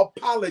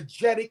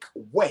 unapologetic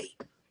way,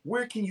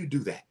 where can you do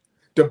that?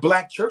 The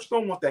Black church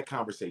don't want that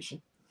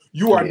conversation.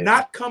 You are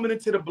not coming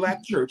into the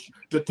Black church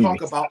to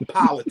talk about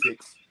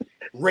politics,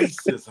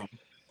 racism.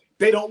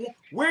 They don't want,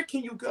 where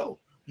can you go?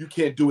 You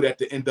can't do it at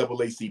the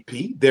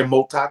NAACP. They're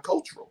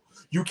multicultural.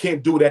 You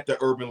can't do it at the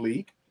Urban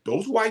League.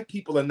 Those white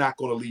people are not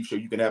going to leave so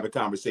you can have a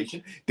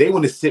conversation. They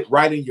want to sit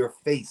right in your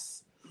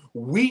face.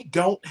 We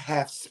don't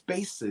have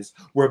spaces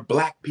where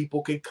Black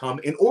people can come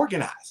and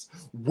organize.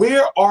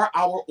 Where are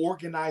our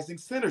organizing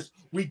centers?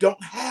 We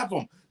don't have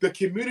them. The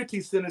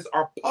community centers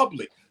are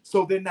public,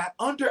 so they're not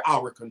under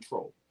our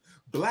control.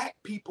 Black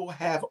people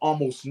have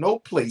almost no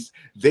place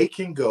they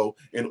can go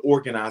and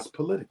organize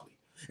politically.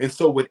 And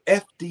so with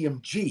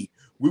FDMG,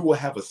 we will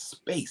have a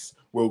space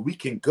where we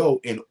can go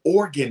and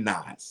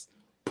organize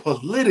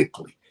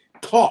politically,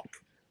 talk,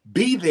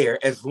 be there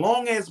as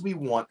long as we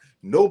want.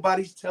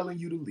 Nobody's telling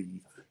you to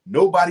leave.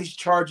 Nobody's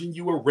charging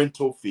you a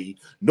rental fee.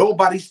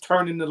 Nobody's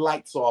turning the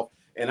lights off.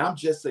 And I'm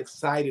just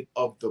excited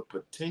of the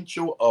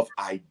potential of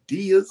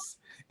ideas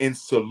and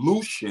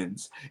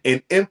solutions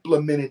and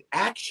implemented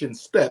action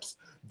steps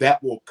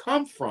that will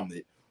come from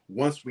it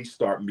once we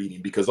start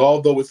meeting. Because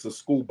although it's a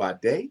school by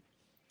day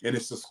and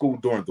it's a school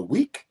during the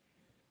week,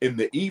 in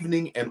the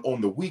evening and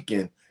on the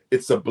weekend,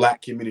 it's a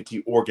Black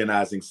community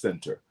organizing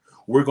center.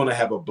 We're going to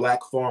have a Black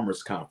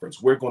farmers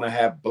conference. We're going to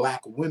have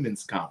Black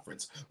women's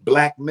conference,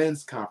 Black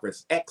men's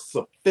conference,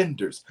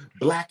 ex-offenders,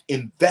 Black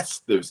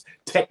investors,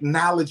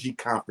 technology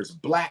conference,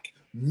 Black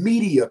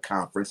media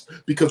conference,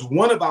 because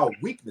one of our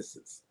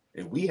weaknesses,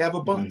 and we have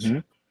a bunch,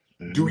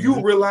 do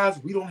you realize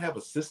we don't have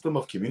a system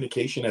of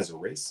communication as a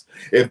race?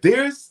 If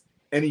there's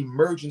an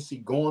emergency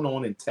going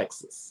on in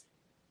Texas,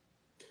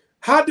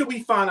 how did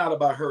we find out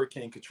about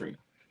Hurricane Katrina?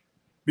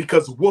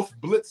 Because Wolf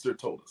Blitzer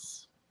told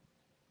us.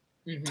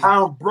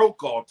 Tom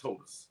Brokaw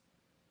told us.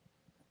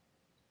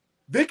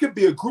 There could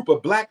be a group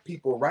of Black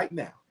people right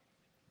now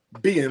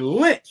being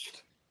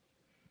lynched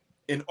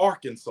in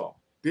Arkansas.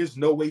 There's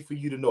no way for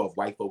you to know if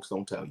white folks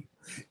don't tell you.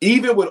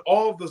 Even with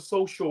all the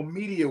social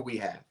media we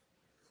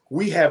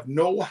have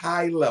no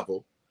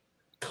high-level,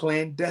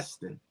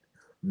 clandestine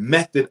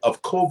method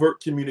of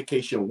covert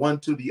communication one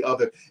to the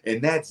other,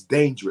 and that's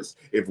dangerous.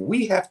 If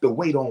we have to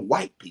wait on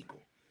white people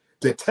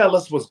to tell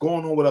us what's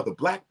going on with other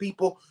Black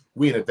people,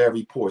 we're in a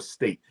very poor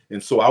state.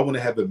 And so I want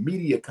to have a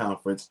media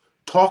conference,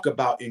 talk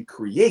about and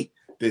create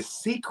this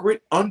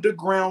secret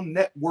underground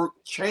network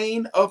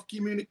chain of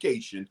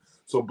communication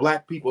so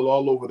Black people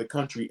all over the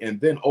country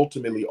and then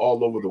ultimately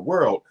all over the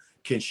world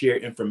can share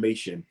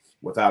information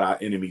without our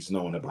enemies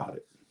knowing about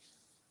it.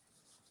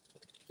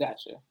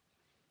 Gotcha.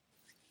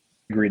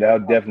 Agree. That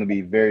would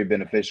definitely be very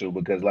beneficial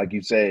because, like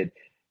you said,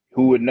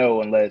 who would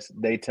know unless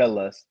they tell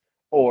us?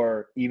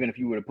 Or even if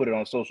you were to put it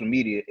on social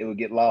media, it would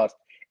get lost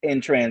in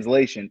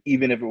translation.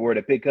 Even if it were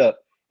to pick up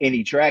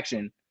any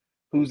traction,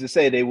 who's to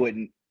say they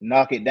wouldn't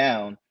knock it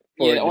down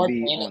for it to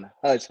be on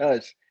hush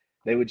hush?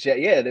 They would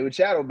they would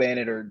shadow ban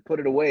it or put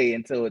it away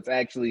until it's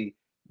actually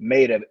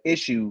made an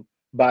issue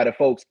by the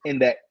folks in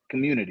that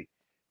community.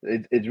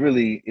 It's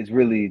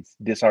really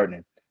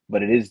disheartening,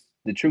 but it is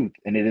the truth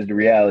and it is the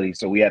reality.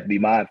 So we have to be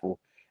mindful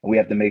and we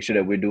have to make sure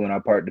that we're doing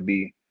our part to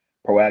be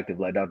proactive.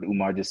 Like Dr.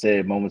 Umar just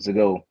said moments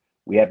ago,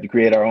 we have to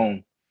create our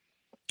own.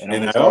 And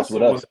I also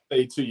want to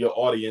say to your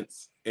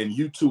audience and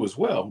you too as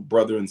well,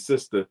 brother and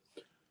sister,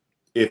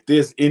 if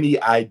there's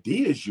any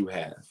ideas you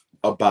have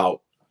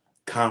about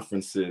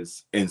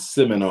conferences and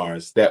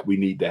seminars that we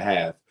need to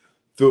have,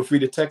 feel free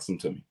to text them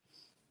to me,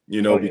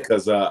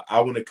 because I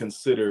want to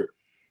consider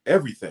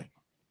everything.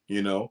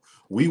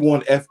 We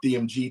want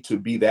FDMG to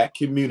be that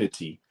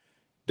community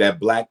that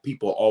Black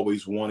people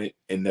always wanted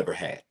and never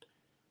had.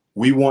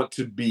 We want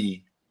to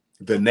be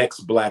the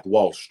next Black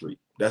Wall Street.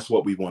 That's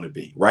what we want to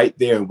be. Right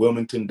there in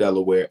Wilmington,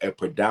 Delaware, a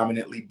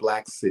predominantly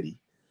Black city,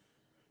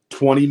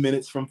 20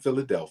 minutes from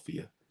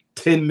Philadelphia,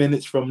 10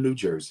 minutes from New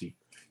Jersey,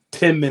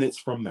 10 minutes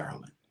from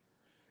Maryland.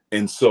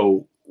 And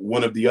so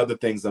one of the other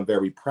things I'm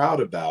very proud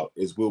about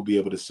is we'll be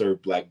able to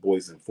serve Black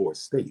boys in 4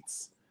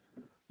 states,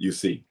 you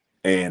see.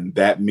 And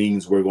that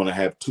means we're going to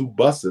have 2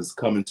 buses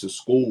coming to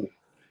school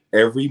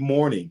every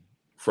morning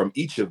from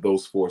each of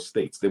those 4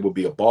 states. There will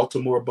be a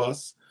Baltimore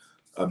bus,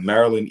 a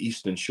Maryland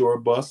Eastern Shore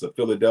bus, a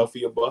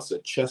Philadelphia bus, a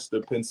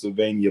Chester,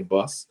 Pennsylvania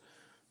bus.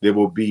 There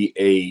will be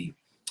a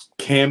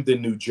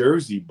Camden, New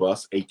Jersey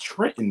bus, a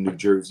Trenton, New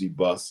Jersey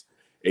bus,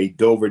 a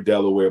Dover,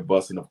 Delaware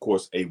bus, and of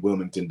course, a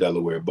Wilmington,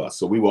 Delaware bus.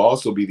 So we will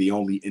also be the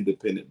only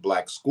independent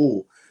Black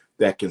school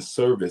that can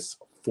service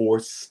 4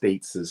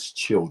 states'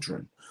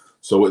 children.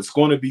 So it's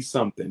going to be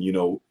something,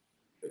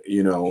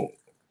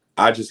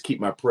 I just keep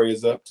my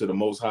prayers up to the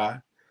Most High,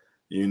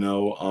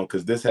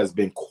 because this has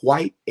been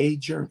quite a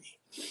journey,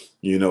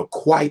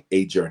 quite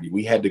a journey.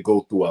 We had to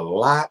go through a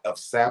lot of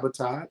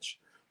sabotage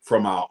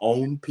from our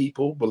own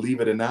people, believe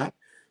it or not.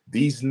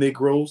 These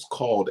Negroes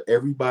called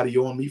everybody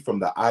on me from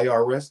the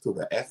IRS to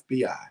the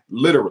FBI,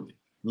 literally.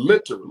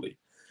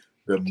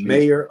 The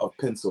mayor of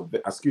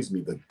Pennsylvania,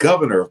 the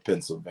governor of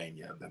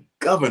Pennsylvania, the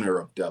governor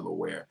of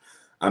Delaware.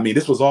 I mean,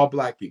 this was all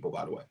black people,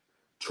 by the way,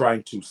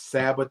 trying to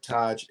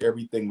sabotage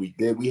everything we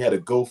did. We had a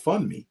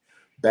GoFundMe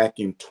back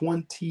in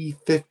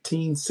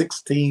 2015,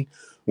 16,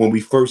 when we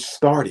first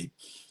started,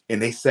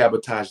 and they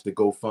sabotaged the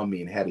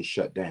GoFundMe and had it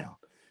shut down.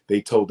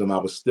 They told them I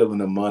was stealing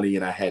the money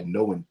and I had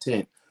no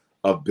intent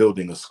of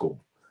building a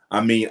school.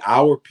 I mean,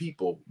 our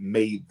people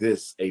made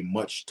this a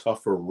much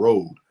tougher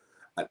road.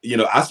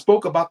 I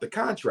spoke about the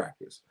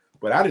contractors,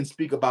 but I didn't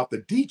speak about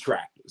the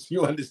detractors.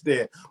 You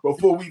understand?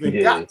 Before we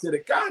even got to the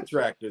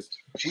contractors,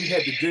 we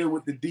had to deal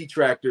with the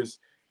detractors.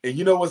 And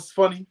you know what's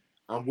funny?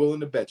 I'm willing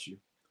to bet you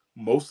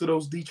most of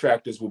those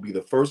detractors will be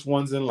the first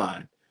ones in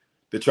line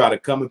to try to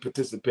come and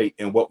participate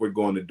in what we're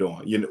going to do,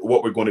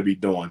 what we're going to be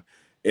doing.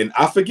 And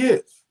I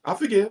forgive,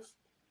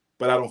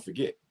 but I don't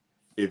forget.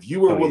 If you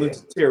were willing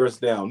to tear us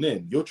down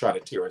then, you'll try to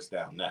tear us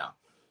down now.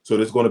 So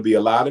there's going to be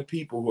a lot of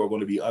people who are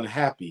going to be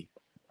unhappy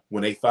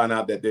when they find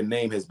out that their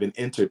name has been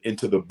entered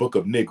into the book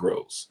of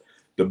Negroes.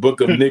 The book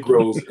of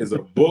Negroes is a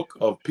book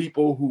of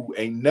people who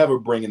ain't never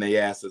bringing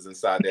their asses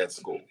inside that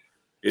school.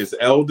 It's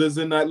elders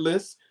in that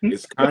list.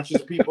 It's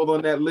conscious people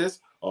on that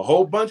list. A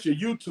whole bunch of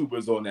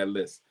YouTubers on that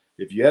list.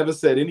 If you ever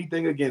said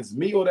anything against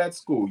me or that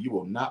school, you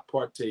will not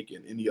partake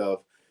in any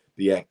of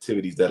the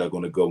activities that are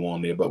going to go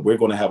on there. But we're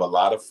going to have a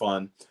lot of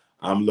fun.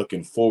 I'm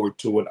looking forward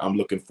to it. I'm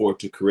looking forward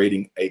to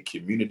creating a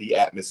community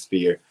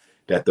atmosphere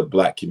that the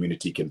Black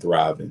community can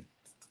thrive in.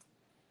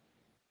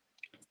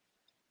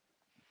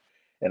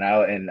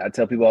 And I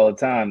tell people all the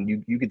time,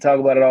 you can talk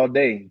about it all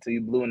day until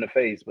you blue in the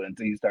face, but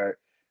until you start,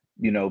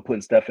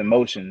 putting stuff in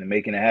motion and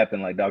making it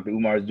happen, like Dr.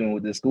 Umar is doing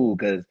with this school,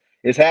 because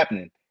it's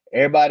happening.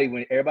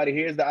 When everybody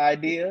hears the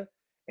idea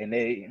and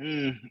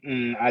they,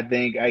 I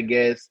think, I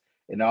guess,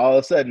 and all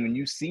of a sudden when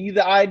you see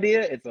the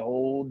idea, it's a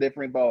whole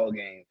different ball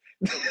game.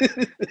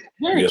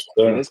 Yes,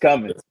 sir. It's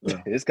coming. Yes,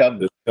 it's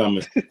coming. It's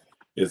coming.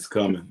 It's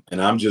coming.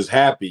 And I'm just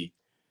happy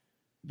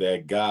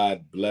that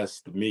God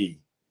blessed me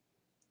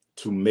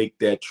to make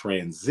that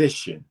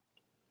transition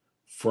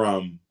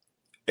from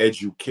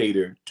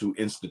educator to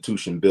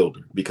institution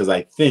builder, because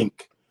I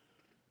think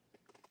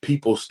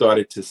people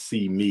started to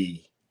see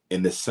me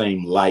in the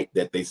same light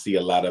that they see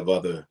a lot of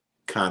other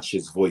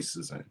conscious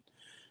voices in.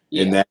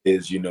 Yeah. And that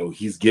is,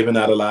 he's giving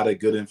out a lot of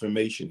good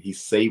information.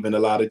 He's saving a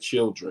lot of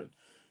children,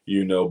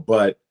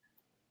 but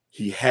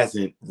he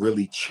hasn't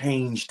really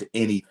changed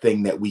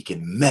anything that we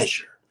can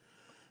measure.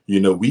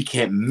 We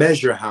can't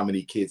measure how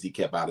many kids he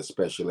kept out of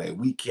special ed.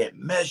 We can't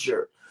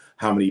measure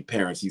how many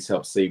parents he's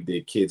helped save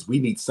their kids. We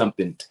need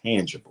something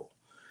tangible.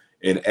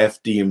 And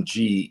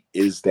FDMG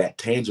is that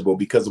tangible,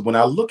 because when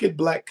I look at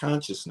Black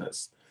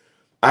consciousness,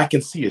 I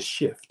can see a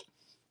shift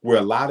where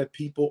a lot of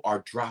people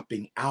are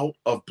dropping out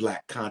of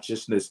Black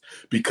consciousness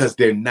because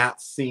they're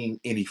not seeing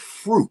any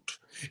fruit.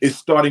 It's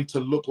starting to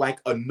look like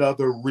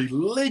another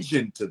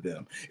religion to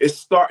them. It's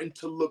starting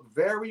to look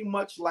very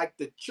much like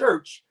the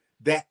church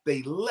that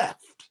they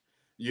left.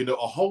 A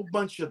whole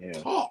bunch of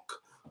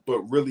talk,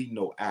 but really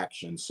no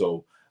action.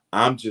 So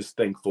I'm just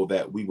thankful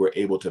that we were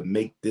able to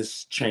make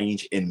this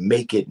change and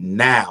make it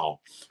now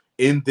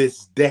in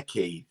this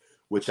decade,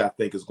 which I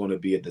think is going to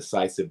be a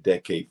decisive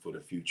decade for the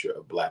future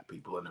of Black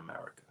people in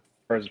America.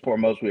 First and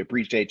foremost, we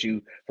appreciate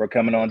you for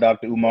coming on,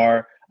 Dr.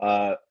 Umar.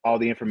 All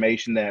the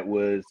information that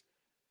was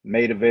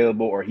made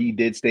available, or he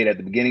did state at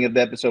the beginning of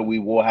the episode, we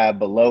will have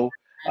below.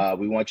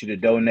 We want you to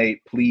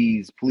donate.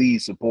 Please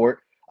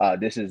support.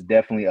 This is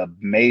definitely a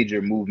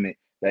major movement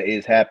that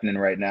is happening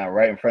right now,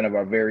 right in front of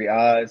our very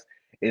eyes.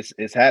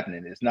 It's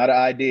happening. It's not an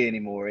idea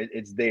anymore.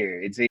 It's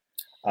there. It's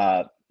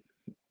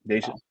they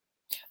should.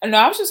 No,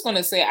 I was just going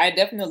to say, I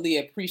definitely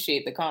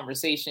appreciate the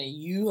conversation.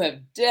 You have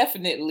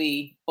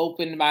definitely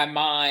opened my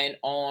mind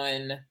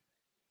on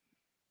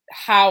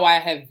how I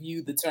have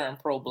viewed the term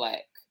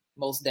pro-Black.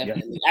 Most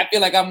definitely. Yeah. I feel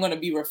like I'm going to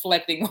be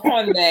reflecting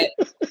on that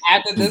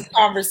after this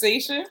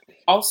conversation.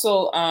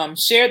 Also,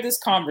 share this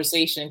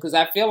conversation, because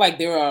I feel like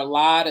there are a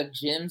lot of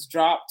gems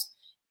dropped,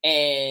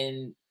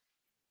 and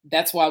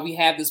that's why we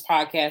have this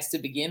podcast to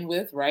begin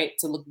with, right?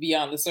 To look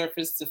beyond the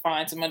surface to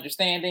find some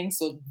understanding.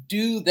 So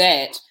do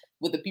that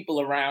with the people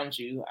around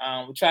you.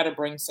 We try to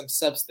bring some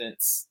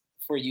substance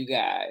for you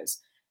guys.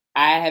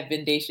 I have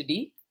been Daisha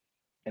D.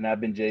 And I've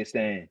been Jay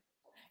Stan.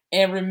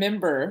 And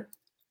remember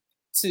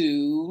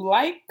to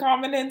like,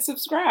 comment, and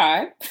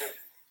subscribe.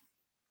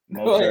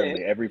 Most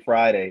certainly. Every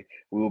Friday,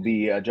 we will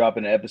be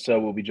dropping an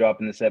episode. We'll be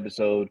dropping this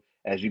episode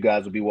as you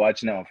guys will be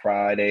watching it on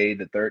Friday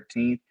the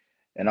 13th.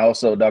 And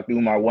also, Dr.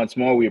 Umar, once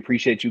more, we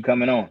appreciate you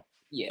coming on.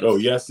 Yes. Oh,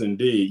 yes,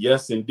 indeed.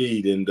 Yes,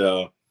 indeed. And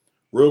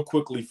real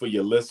quickly for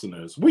your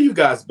listeners, where you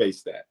guys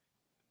based at?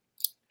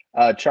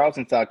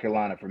 Charleston, South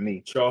Carolina for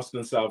me.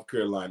 Charleston, South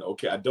Carolina.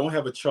 Okay, I don't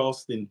have a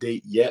Charleston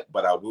date yet,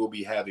 but I will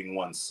be having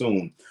one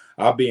soon.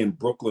 I'll be in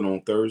Brooklyn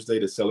on Thursday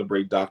to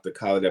celebrate Dr.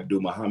 Khalid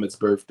Abdul Muhammad's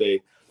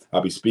birthday.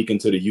 I'll be speaking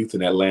to the youth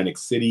in Atlantic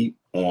City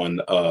on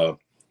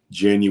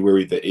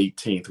January the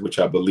 18th, which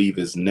I believe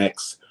is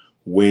next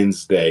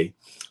Wednesday.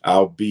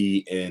 I'll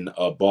be in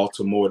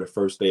Baltimore the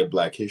first day of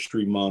Black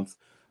History Month.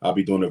 I'll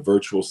be doing a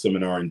virtual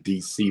seminar in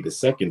DC the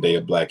second day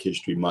of Black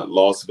History Month.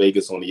 Las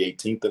Vegas on the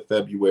 18th of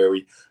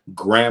February.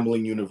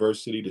 Grambling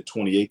University the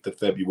 28th of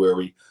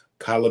February.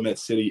 Calumet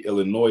City,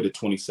 Illinois the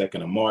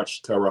 22nd of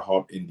March. Terre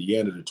Haute,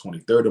 Indiana the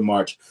 23rd of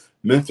March.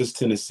 Memphis,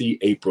 Tennessee,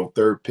 April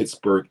 3rd.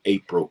 Pittsburgh,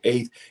 April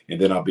 8th. And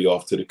then I'll be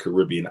off to the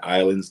Caribbean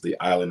islands, the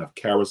island of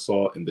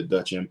Curaçao in the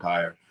Dutch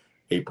Empire,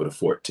 April the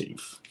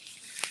 14th.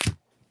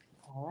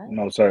 All right.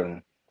 No,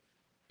 certainly.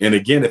 And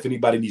again, if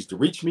anybody needs to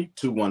reach me,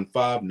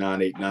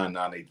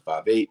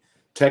 215-989-9858.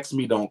 Text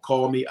me, don't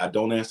call me. I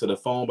don't answer the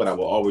phone, but I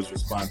will always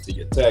respond to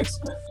your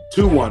text.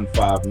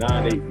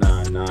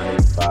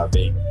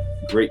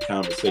 215-989-9858. Great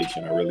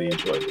conversation. I really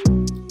enjoyed it.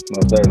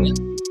 No,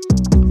 certainly.